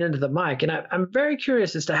crooning into the mic. And I'm very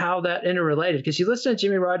curious as to how that interrelated, because you listen to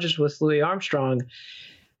Jimmie Rodgers with Louis Armstrong,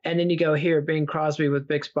 and then you go hear Bing Crosby with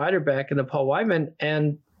Bix Beiderbecke and the Paul Whiteman,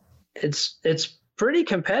 and it's pretty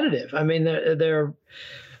competitive. I mean, they're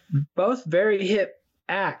both very hip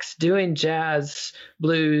acts doing jazz,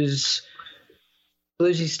 blues,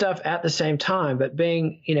 bluesy stuff at the same time, but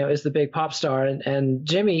Bing, is the big pop star, and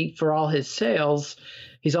Jimmy, for all his sales,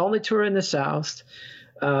 he's only touring the South.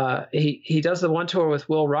 He does the one tour with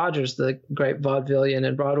Will Rogers, the great vaudevillian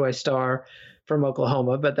and Broadway star from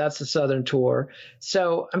Oklahoma, but that's the Southern tour.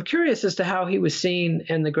 So I'm curious as to how he was seen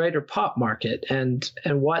in the greater pop market and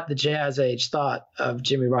what the jazz age thought of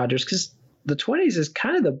Jimmie Rodgers, because the 20s is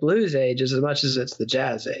kind of the blues age as much as it's the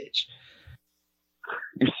jazz age.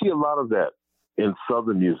 You see a lot of that in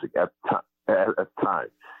Southern music at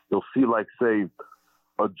times. You'll see, like, say,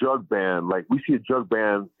 a jug band. Like, we see a jug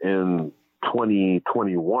band in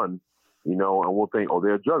 2021, and we'll think, oh,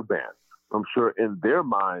 they're a jug band. I'm sure in their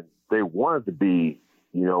mind, they wanted to be,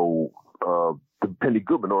 the Penny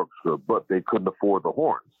Goodman Orchestra, but they couldn't afford the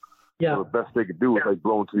horns. Yeah. So the best they could do was like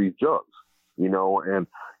blow into these jugs, and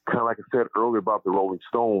kind of like I said earlier about the Rolling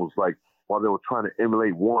Stones, like while they were trying to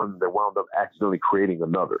emulate one, they wound up accidentally creating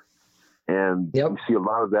another. And you see a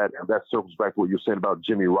lot of that, and that circles back to what you're saying about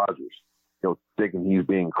Jimmie Rodgers, thinking he's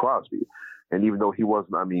Bing Crosby. And even though he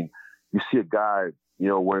wasn't, I mean, you see a guy,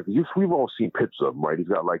 we've all seen pictures of him, right? He's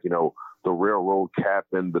got like, the railroad cap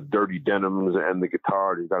and the dirty denims and the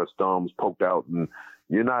guitar. He's got his thumbs poked out, and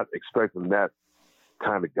you're not expecting that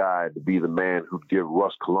kind of guy to be the man who'd give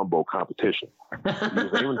Russ Columbo competition. He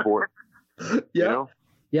was aiming for it.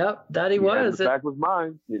 Yep, that he was. The back was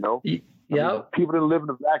mine, Yeah, people didn't live in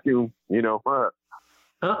a vacuum,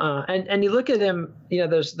 And you look at him,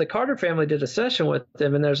 there's the Carter family did a session with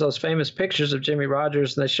him, and there's those famous pictures of Jimmie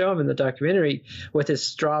Rodgers, and they show him in the documentary with his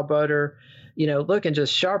straw boater, looking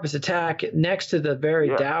just sharp as a tack next to the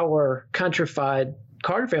very dour, countrified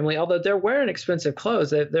Carter family. Although they're wearing expensive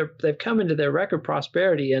clothes, they've come into their record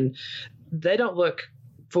prosperity, and they don't look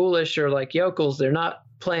foolish or like yokels. They're not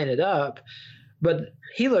playing it up, but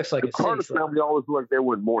he looks like the Carter family always look like they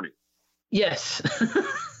were in mourning. Yes.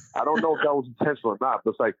 I don't know if that was intentional or not,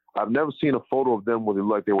 but it's like I've never seen a photo of them where they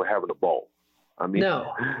look like they were having a ball. I mean,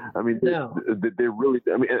 they really,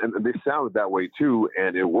 and they sounded that way too,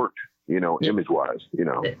 and it worked, image-wise,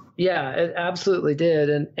 Yeah, it absolutely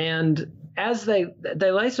did, and as they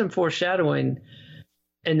lay some foreshadowing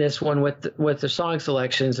in this one with the song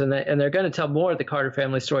selections, and they're going to tell more of the Carter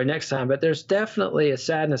family story next time, but there's definitely a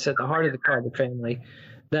sadness at the heart of the Carter family.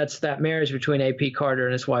 That's that marriage between A.P. Carter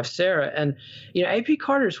and his wife, Sarah. And, A.P.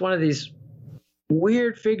 Carter is one of these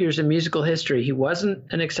weird figures in musical history. He wasn't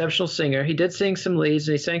an exceptional singer. He did sing some leads,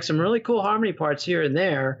 and he sang some really cool harmony parts here and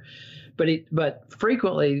there. But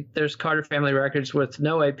frequently there's Carter family records with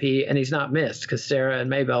no A.P., and he's not missed because Sarah and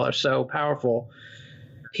Maybelle are so powerful.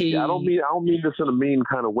 I don't mean this in a mean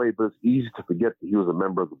kind of way, but it's easy to forget that he was a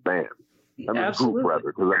member of the band. Absolutely. Group,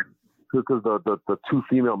 rather, because the two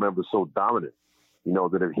female members so dominant.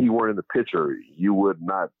 That if he weren't in the picture, you would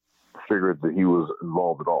not figure that he was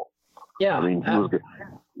involved at all. Yeah. I mean, he was good.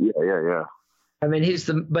 Yeah. I mean, he's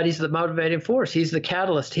the motivating force. He's the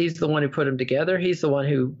catalyst. He's the one who put them together. He's the one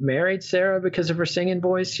who married Sarah because of her singing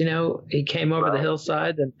voice. He came over the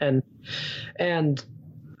hillside and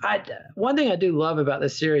one thing I do love about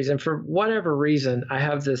this series, and for whatever reason, I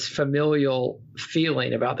have this familial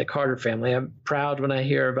feeling about the Carter family. I'm proud when I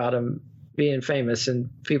hear about them being famous and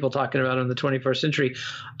people talking about him in the 21st century.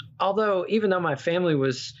 Although, even though my family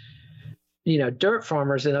was, dirt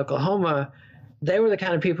farmers in Oklahoma, they were the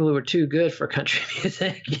kind of people who were too good for country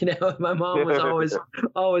music. My mom was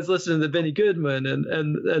always listening to Benny Goodman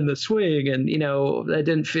and the swing, and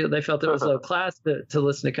they felt it was low class to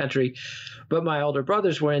listen to country. But my older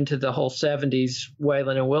brothers were into the whole 70s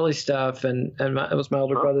Waylon and Willie stuff, and it was my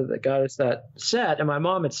older brother that got us that set. And my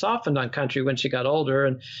mom had softened on country when she got older,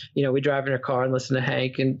 and we drive in her car and listen to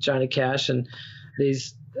Hank and Johnny Cash and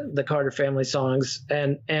the Carter family songs.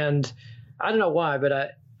 And I don't know why,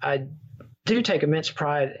 but I do take immense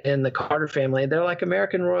pride in the Carter family. They're like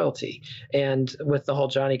American royalty, and with the whole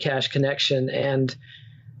Johnny Cash connection. And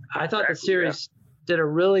I thought the series did a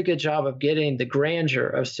really good job of getting the grandeur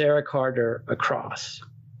of Sarah Carter across.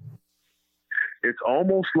 It's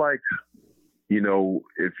almost like,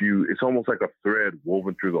 it's almost like a thread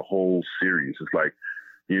woven through the whole series. It's like,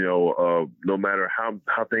 No matter how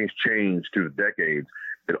things change through the decades,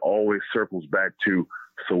 it always circles back to,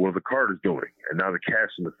 so what are the Carters doing? And now the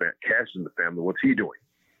Cash in the family, what's he doing?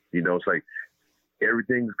 It's like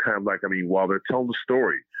everything's kind of like, while they're telling the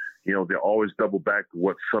story, they always double back to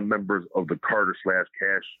what some members of the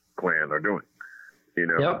Carter/Cash clan are doing.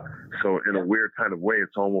 Yep. So in a weird kind of way,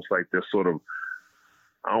 it's almost like they're sort of,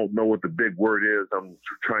 I don't know what the big word is I'm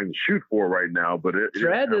trying to shoot for right now, but it's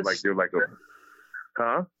kind of like they're like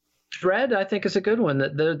a, thread, I think, is a good one.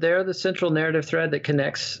 That they're the central narrative thread that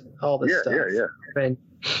connects all this stuff. Yeah.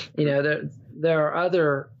 There are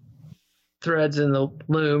other threads in the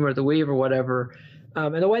loom or the weave or whatever.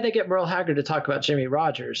 And the way they get Merle Haggard to talk about Jimmie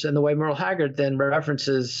Rodgers, and the way Merle Haggard then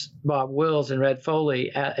references Bob Wills and Red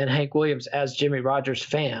Foley and Hank Williams as Jimmie Rodgers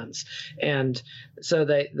fans. And so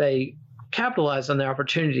they capitalize on the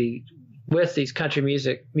opportunity with these country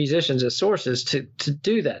musicians as sources to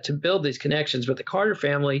do that, to build these connections with the Carter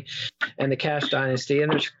family and the Cash dynasty.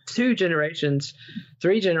 And there's 3 generations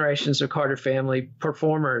of Carter family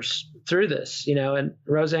performers through this, and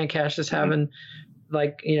Rosanne Cash is having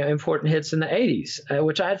important hits in the 80s,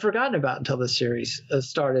 which I had forgotten about until this series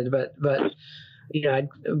started. But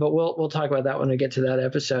we'll talk about that when we get to that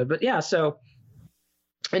episode. But yeah, so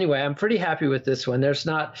anyway, I'm pretty happy with this one.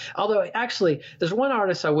 Although actually there's one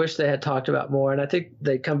artist I wish they had talked about more, and I think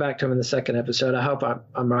they come back to him in the second episode. I hope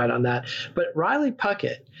I'm right on that. But Riley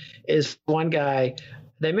Puckett is one guy.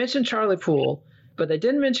 They mentioned Charlie Poole, but they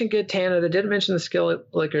didn't mention Good Tanner. They didn't mention the Skillet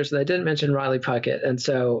Lickers. They didn't mention Riley Puckett. And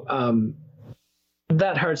so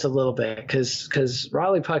that hurts a little bit because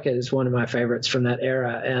Riley Puckett is one of my favorites from that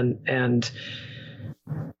era and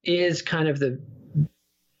is kind of the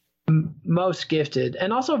most gifted.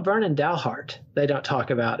 And also Vernon Dalhart they don't talk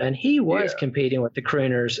about, and he was competing with the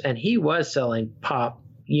crooners and he was selling pop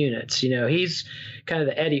units. He's kind of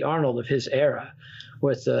the Eddie Arnold of his era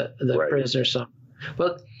with the right. Prisoner song.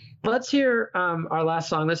 But let's hear our last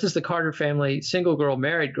song. This is the Carter family, Single Girl,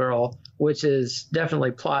 Married Girl, which is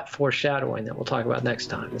definitely plot foreshadowing that we'll talk about next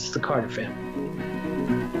time. This is the Carter family.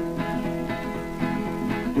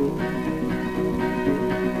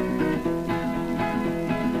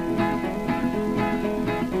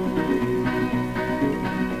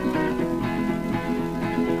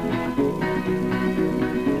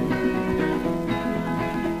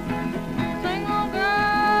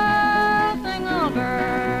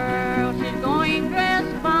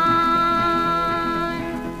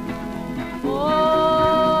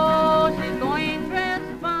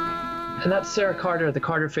 And that's Sarah Carter, the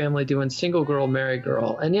Carter family, doing Single Girl, Married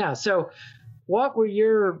Girl. And yeah, so what were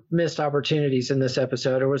your missed opportunities in this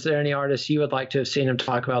episode, or was there any artists you would like to have seen him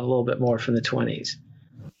talk about a little bit more from the 20s?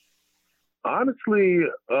 Honestly,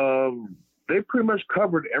 they pretty much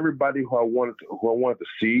covered everybody who I wanted to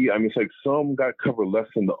see. It's like some got covered less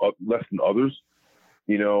than others,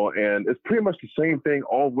 and it's pretty much the same thing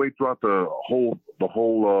all the way throughout the whole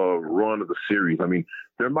run of the series.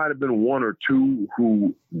 There might have been 1 or 2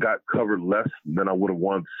 who got covered less than I would have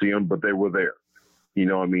wanted to see them, but they were there.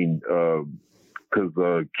 Because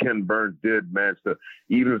Ken Burns did manage to,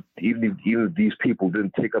 even if these people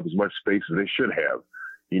didn't take up as much space as they should have.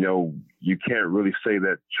 You can't really say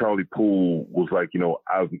that Charlie Poole was out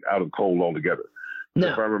of the cold altogether. No.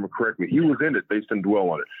 If I remember correctly, he was in it. They just didn't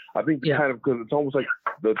dwell on it. I think kind of because it's almost like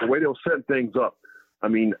the way they'll set things up. I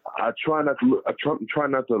try not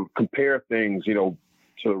to compare things,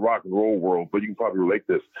 to the rock and roll world, but you can probably relate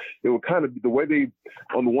this. It would kind of be the way they,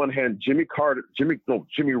 on the one hand, Jimmie Rodgers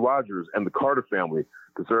and the Carter family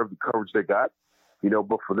deserve the coverage they got,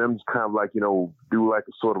 but for them to kind of do like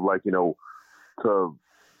a sort of to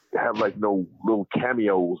have little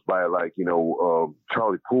cameos by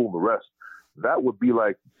Charlie Poole and the rest. That would be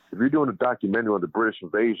like if you're doing a documentary on the British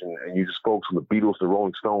invasion and you just focus on the Beatles and the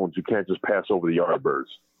Rolling Stones, you can't just pass over the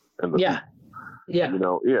Yardbirds. And yeah.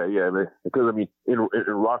 Because in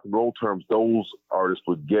rock and roll terms, those artists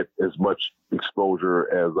would get as much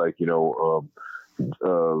exposure as the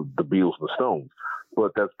Beatles and the Stones.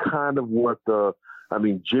 But that's kind of what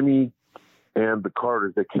Jimmy and the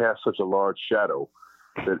Carters, they cast such a large shadow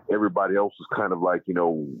that everybody else was kind of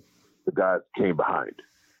the guys came behind.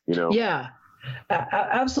 Yeah.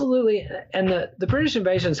 Absolutely. And the British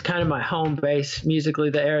invasion is kind of my home base musically,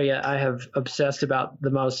 the area I have obsessed about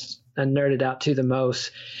the most and nerded out to the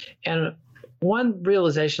most. And one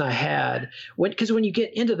realization I had, because when you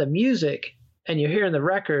get into the music, and you're hearing the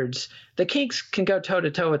records, the Kinks can go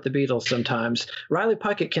toe-to-toe with the Beatles sometimes. Riley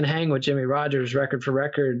Puckett can hang with Jimmie Rodgers record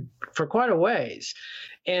for quite a ways.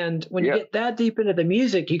 And when you get that deep into the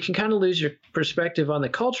music, you can kind of lose your perspective on the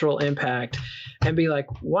cultural impact and be like,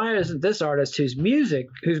 why isn't this artist whose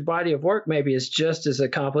body of work maybe is just as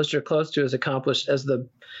accomplished or close to as accomplished as the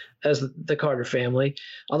Carter family?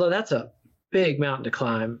 Although that's a big mountain to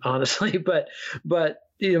climb, honestly, but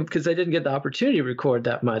because they didn't get the opportunity to record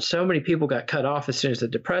that much. So many people got cut off as soon as the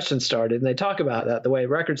Depression started. And they talk about that, the way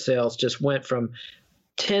record sales just went from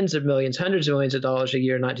tens of millions, hundreds of millions of dollars a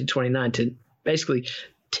year in 1929 to basically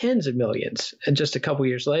tens of millions. And just a couple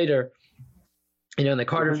years later, and the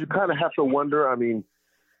Carter. You kind of have to wonder,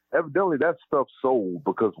 evidently that stuff sold,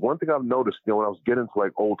 because one thing I've noticed, when I was getting into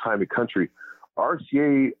like old timey country,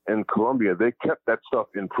 RCA and Columbia, they kept that stuff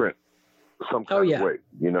in print some kind of way,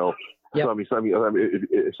 Yep. So, I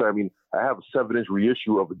have a 7-inch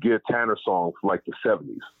reissue of a Gid Tanner song from like the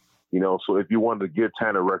 70s, so if you wanted a Gid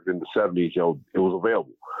Tanner record in the 70s, it was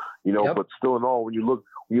available, Yep. But still in all, when you look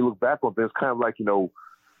back on things, kind of like,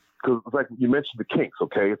 because it's like you mentioned the Kinks,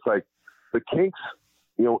 okay? It's like the Kinks,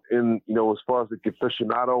 as far as the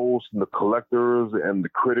aficionados and the collectors and the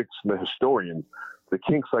critics and the historians, the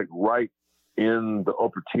Kinks like right in the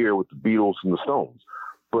upper tier with the Beatles and the Stones.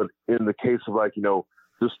 But in the case of like,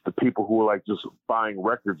 just the people who are like just buying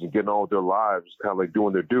records and getting on with their lives, kind of like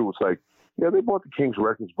doing their due. It's like, they bought the Kinks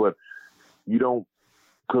records, but you don't,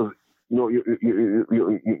 because,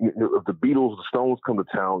 if the Beatles, the Stones come to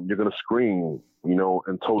town, you're going to scream,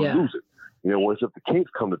 and totally lose it. Whereas if the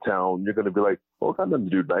Kinks come to town, you're going to be like, well, got nothing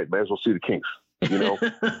to do tonight. May as well see the Kinks,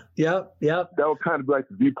 Yep. That would kind of be like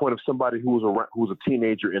the viewpoint of somebody who was a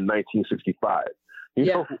teenager in 1965, as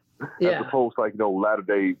opposed to like, latter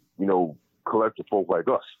day, collector folk like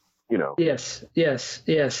us, Yes.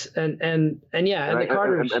 And the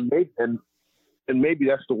Carters. And maybe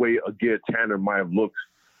that's the way a Gid Tanner might have looked,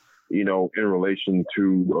 in relation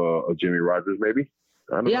to a Jimmie Rodgers, maybe.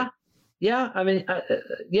 I don't know. Yeah.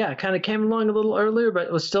 Kind of came along a little earlier,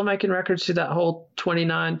 but was still making records through that whole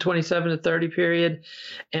 27 to 30 period.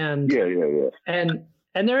 And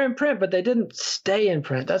and they're in print, but they didn't stay in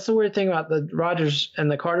print. That's the weird thing about the Rodgers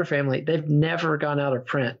and the Carter family. They've never gone out of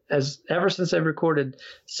print. Ever since they've recorded,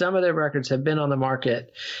 some of their records have been on the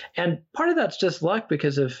market. And part of that's just luck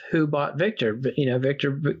because of who bought Victor.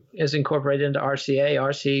 Victor is incorporated into RCA,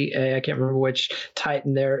 I can't remember which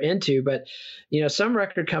Titan they're into, but, some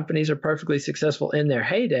record companies are perfectly successful in their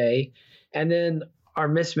heyday and then are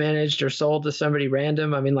mismanaged or sold to somebody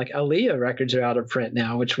random. Like Aaliyah records are out of print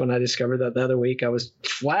now, which when I discovered that the other week, I was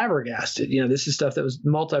flabbergasted. This is stuff that was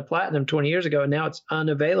multi-platinum 20 years ago, and now it's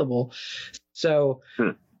unavailable. So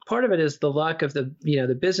part of it is the luck of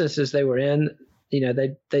the businesses they were in.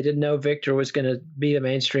 They didn't know Victor was going to be a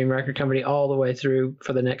mainstream record company all the way through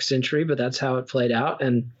for the next century, but that's how it played out.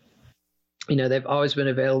 And, they've always been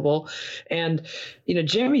available. And,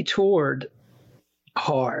 Jimmie toured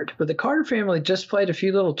hard, but the Carter family just played a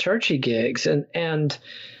few little churchy gigs, and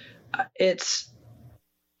it's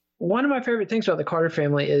one of my favorite things about the Carter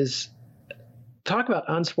family is talk about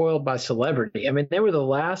unspoiled by celebrity. They were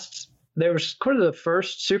they were sort of the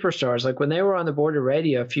first superstars. Like when they were on the Board of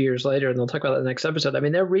Radio a few years later, and they'll talk about that in the next episode.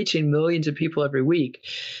 They're reaching millions of people every week,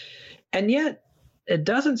 and yet it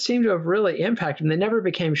doesn't seem to have really impacted them. They never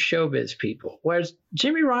became showbiz people, whereas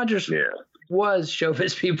Jimmie Rodgers was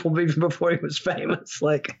showbiz people even before he was famous.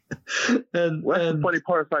 The funny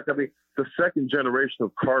part is the second generation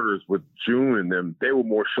of Carters with June and them, they were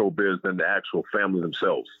more showbiz than the actual family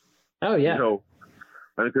themselves. Oh yeah.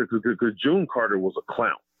 Because June Carter was a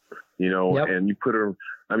clown, and you put her.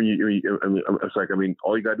 It's like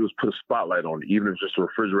all you gotta do is put a spotlight on it, even if it's just a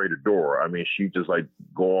refrigerator door. She just like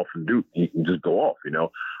go off and just go off.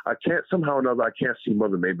 I can't somehow or another. I can't see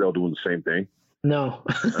Mother Maybelle doing the same thing. No.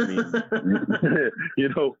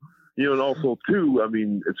 And also too,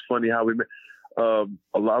 it's funny how we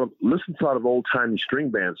listen to a lot of old timey string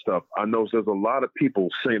band stuff. I know there's a lot of people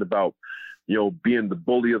saying about, being the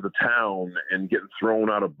bully of the town and getting thrown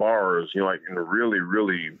out of bars, like in a really,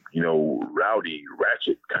 really, rowdy,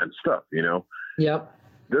 ratchet kind of stuff, Yep.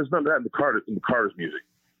 There's none of that in the Carter's music.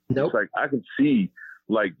 Nope. It's like I can see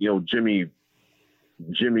like, Jimmie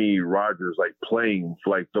Rodgers like playing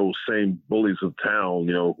for like those same bullies of town,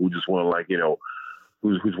 who just want to like,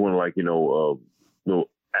 who's want to like,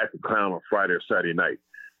 act a clown on Friday or Saturday night,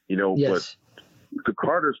 Yes. But the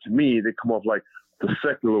Carters to me, they come off like the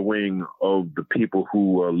secular wing of the people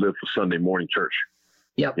who live for Sunday morning church.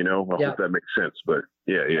 Yep. I hope that makes sense, but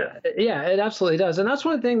yeah. Yeah, it absolutely does. And that's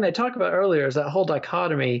one thing they talk about earlier is that whole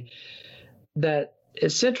dichotomy that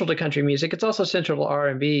is central to country music. It's also central to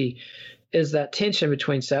R&B, is that tension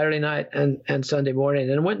between Saturday night and Sunday morning.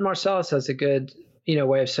 And Wynton Marsalis has a good,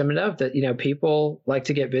 way of summing it up that, people like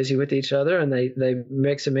to get busy with each other, and they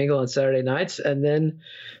mix and mingle on Saturday nights, and then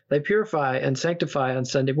they purify and sanctify on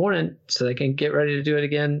Sunday morning so they can get ready to do it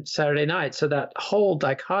again Saturday night. So that whole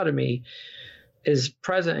dichotomy is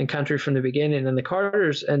present in country from the beginning, and the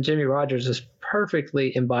Carters and Jimmie Rodgers just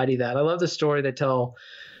perfectly embody that. I love the story they tell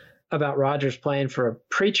about Rodgers playing for a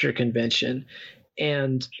preacher convention,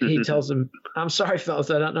 and he tells them, "I'm sorry, fellas,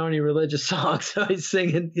 I don't know any religious songs." So he's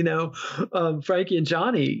singing, Frankie and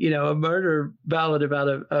Johnny, a murder ballad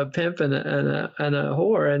about a pimp and a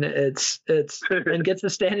whore, and it's and gets a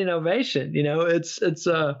standing ovation.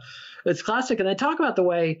 It's classic. And they talk about the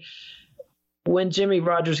way when Jimmie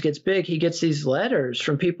Rodgers gets big, he gets these letters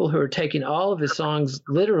from people who are taking all of his songs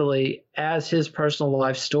literally as his personal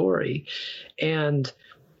life story, and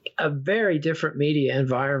a very different media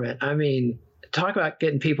environment. I mean, talk about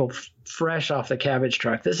getting people fresh off the cabbage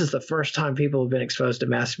truck. This is the first time people have been exposed to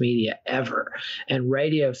mass media ever. And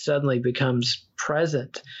radio suddenly becomes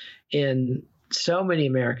present in so many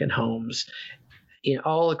American homes,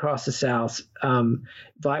 all across the South.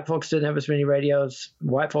 Black folks didn't have as many radios.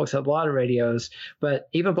 White folks had a lot of radios. But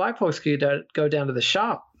even black folks could go down to the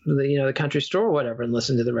shop, the country store or whatever, and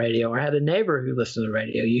listen to the radio. I had a neighbor who listened to the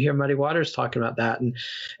radio. You hear Muddy Waters talking about that.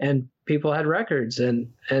 And people had records.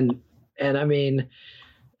 And I mean,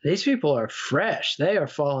 these people are fresh. They are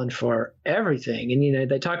falling for everything. And,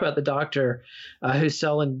 they talk about the doctor who's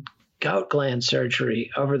selling goat gland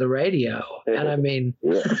surgery over the radio. And I mean,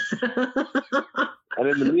 yeah. And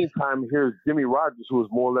in the meantime, here's Jimmie Rodgers, who was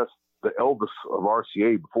more or less the Elvis of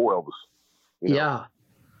RCA before Elvis. Yeah.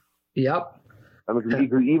 Yep. I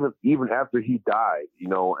mean, even after he died,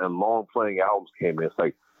 and long playing albums came in, it's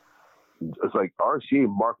like RCA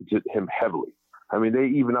marketed him heavily. I mean, they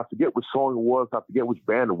even, I forget which song it was, I forget which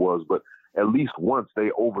band it was, but at least once they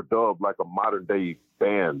overdubbed like a modern day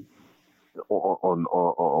band on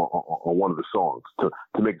one of the songs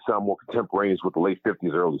to make it sound more contemporaneous with the late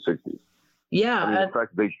 50s, early 60s. Yeah. I mean, the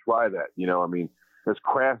fact that they try that, I mean, as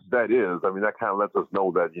crass as that is, I mean, that kind of lets us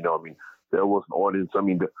know that, there was an audience. I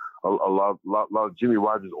mean, a lot of Jimmie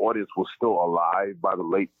Rodgers' audience was still alive by the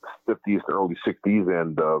late 50s to early 60s.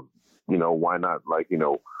 And, why not,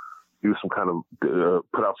 do some kind of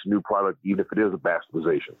put out some new product, even if it is a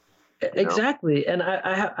bastardization. Exactly. And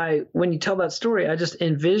I when you tell that story, I just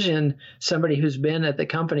envision somebody who's been at the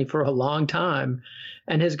company for a long time,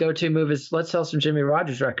 and his go-to move is, let's sell some Jimmie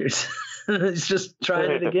Rodgers records. It's just trying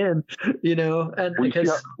it again, And we see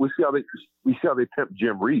how they pimp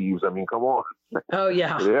Jim Reeves. I mean, come on. Oh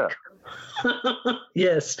yeah. Yeah.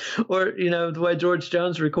 Yes. Or, the way George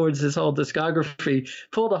Jones records his whole discography,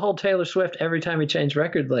 pulled a whole Taylor Swift every time he changed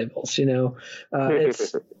record labels,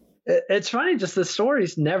 It's funny, just the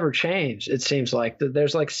stories never change. It seems like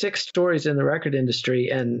there's like 6 stories in the record industry,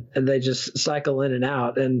 and they just cycle in and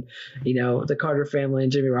out. And, the Carter family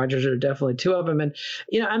and Jimmie Rodgers are definitely 2 of them. And,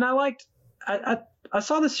 and I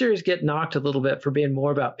saw the series get knocked a little bit for being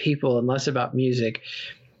more about people and less about music.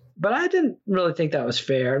 But I didn't really think that was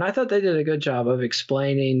fair. And I thought they did a good job of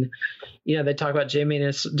explaining, they talk about Jimmy and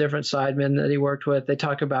his different sidemen that he worked with. They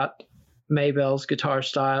talk about Maybell's guitar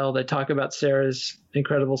style. They talk about Sarah's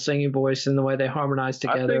incredible singing voice and the way they harmonize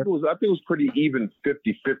together. I think it was pretty even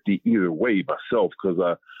 50-50 either way myself.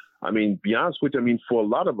 Because, be honest with you, for a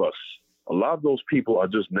lot of us, a lot of those people are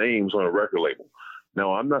just names on a record label.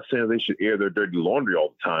 Now, I'm not saying they should air their dirty laundry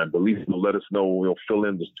all the time, but at least let us know, fill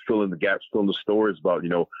in the gaps, fill in the stories about,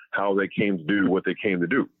 how they came to do what they came to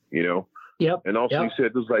do, Yep. And also, you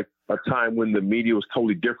said this was like a time when the media was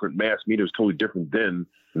totally different. Mass media was totally different then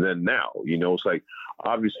than now. It's like,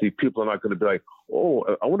 obviously, people are not going to be like, oh,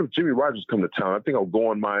 I wonder if Jimmie Rodgers come to town. I think I'll go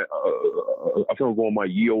on my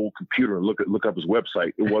ye old computer and look up his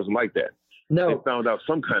website. It wasn't like that. No. They found out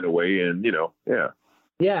some kind of way, and yeah.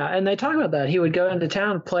 Yeah, and they talk about that. He would go into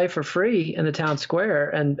town, play for free in the town square,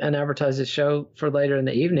 and advertise his show for later in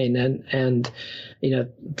the evening, and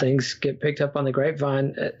things get picked up on the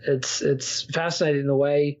grapevine. It's fascinating the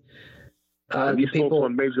way these people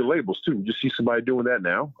on major labels too. You see somebody doing that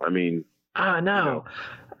now? I mean, no.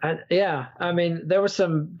 There were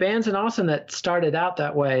some bands in Austin that started out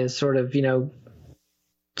that way as sort of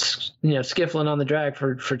skiffling on the drag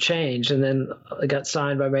for change, and then got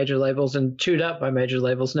signed by major labels and chewed up by major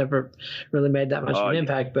labels. Never really made that much of an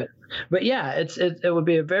impact, but yeah, it would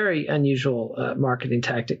be a very unusual marketing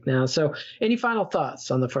tactic now. So, any final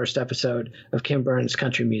thoughts on the first episode of Ken Burns'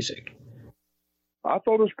 Country Music? I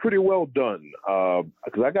thought it was pretty well done.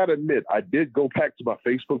 Because I got to admit, I did go back to my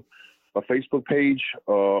Facebook a Facebook page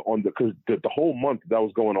because the whole month that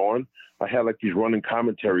was going on, I had like these running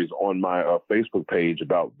commentaries on my Facebook page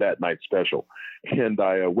about that night's special, and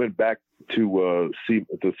I went back to see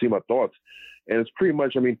my thoughts, and it's pretty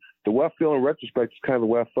much, I mean, the way I feel in retrospect is kind of the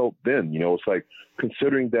way I felt then. You know, it's like,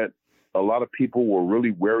 considering that a lot of people were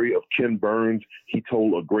really wary of Ken Burns. He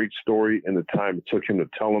told a great story in the time it took him to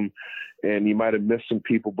tell them, and he might have missed some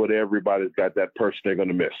people, but everybody's got that person they're going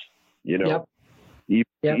to miss, you know. Yep.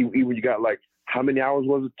 Even you got, like, how many hours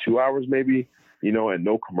was it? 2 hours maybe, you know, and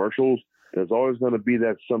no commercials. There's always going to be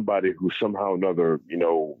that somebody who somehow or another, you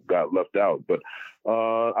know, got left out. But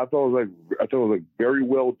I thought it was very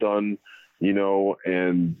well done, you know,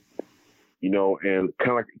 and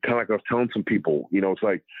kind of like I was telling some people, you know, it's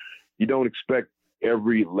like, you don't expect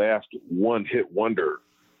every last one-hit wonder,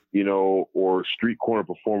 you know, or street corner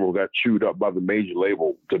performer who got chewed up by the major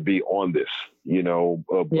label to be on this, you know.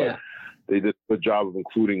 But they did a good job of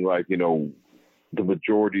including, like, you know, the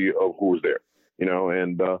majority of who was there, you know,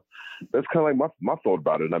 and that's kind of like my thought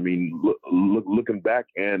about it. I mean, looking back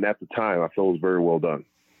and at the time, I felt it was very well done.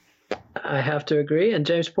 I have to agree. And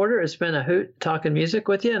James Porter, it's been a hoot talking music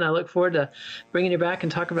with you, and I look forward to bringing you back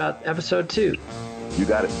and talking about episode 2. You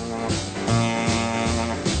got it.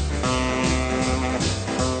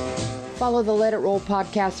 Follow the Let It Roll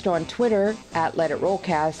podcast on Twitter at Let It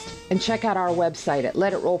Rollcast, and check out our website at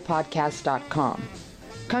letitrollpodcast.com.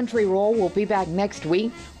 Country Roll will be back next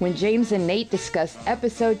week when James and Nate discuss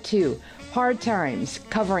episode 2, Hard Times,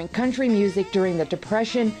 covering country music during the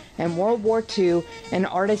Depression and World War II, and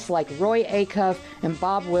artists like Roy Acuff and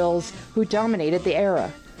Bob Wills, who dominated the era.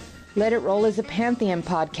 Let It Roll is a Pantheon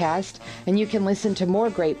podcast, and you can listen to more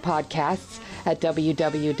great podcasts at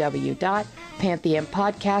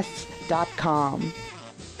www.pantheonpodcasts.com.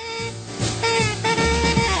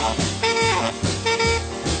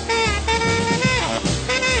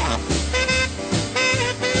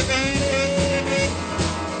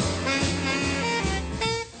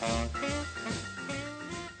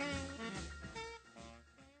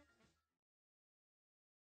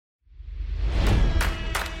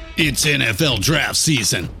 It's NFL draft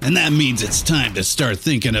season, and that means it's time to start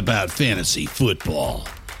thinking about fantasy football.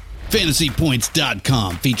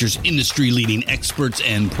 FantasyPoints.com features industry-leading experts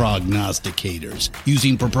and prognosticators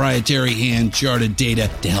using proprietary hand-charted data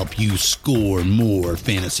to help you score more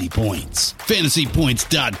fantasy points.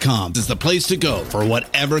 FantasyPoints.com is the place to go for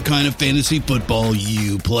whatever kind of fantasy football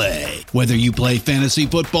you play. Whether you play fantasy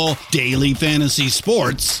football, daily fantasy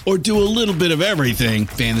sports, or do a little bit of everything,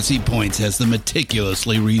 Fantasy Points has the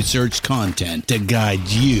meticulously researched content to guide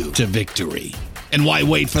you to victory. And why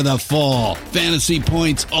wait for the fall? Fantasy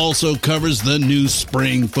Points also covers the new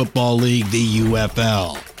spring football league, the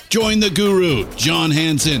UFL. Join the guru, John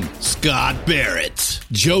Hansen, Scott Barrett,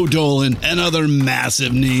 Joe Dolan, and other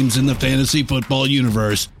massive names in the fantasy football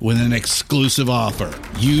universe with an exclusive offer.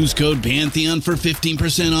 Use code Pantheon for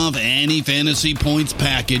 15% off any Fantasy Points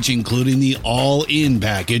package, including the all-in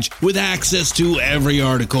package, with access to every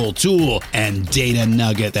article, tool, and data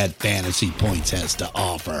nugget that Fantasy Points has to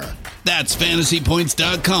offer. That's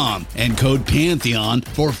FantasyPoints.com and code Pantheon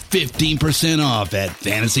for 15% off at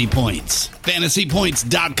Fantasy Points.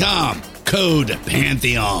 FantasyPoints.com, code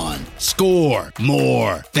Pantheon. Score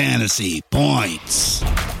more fantasy points.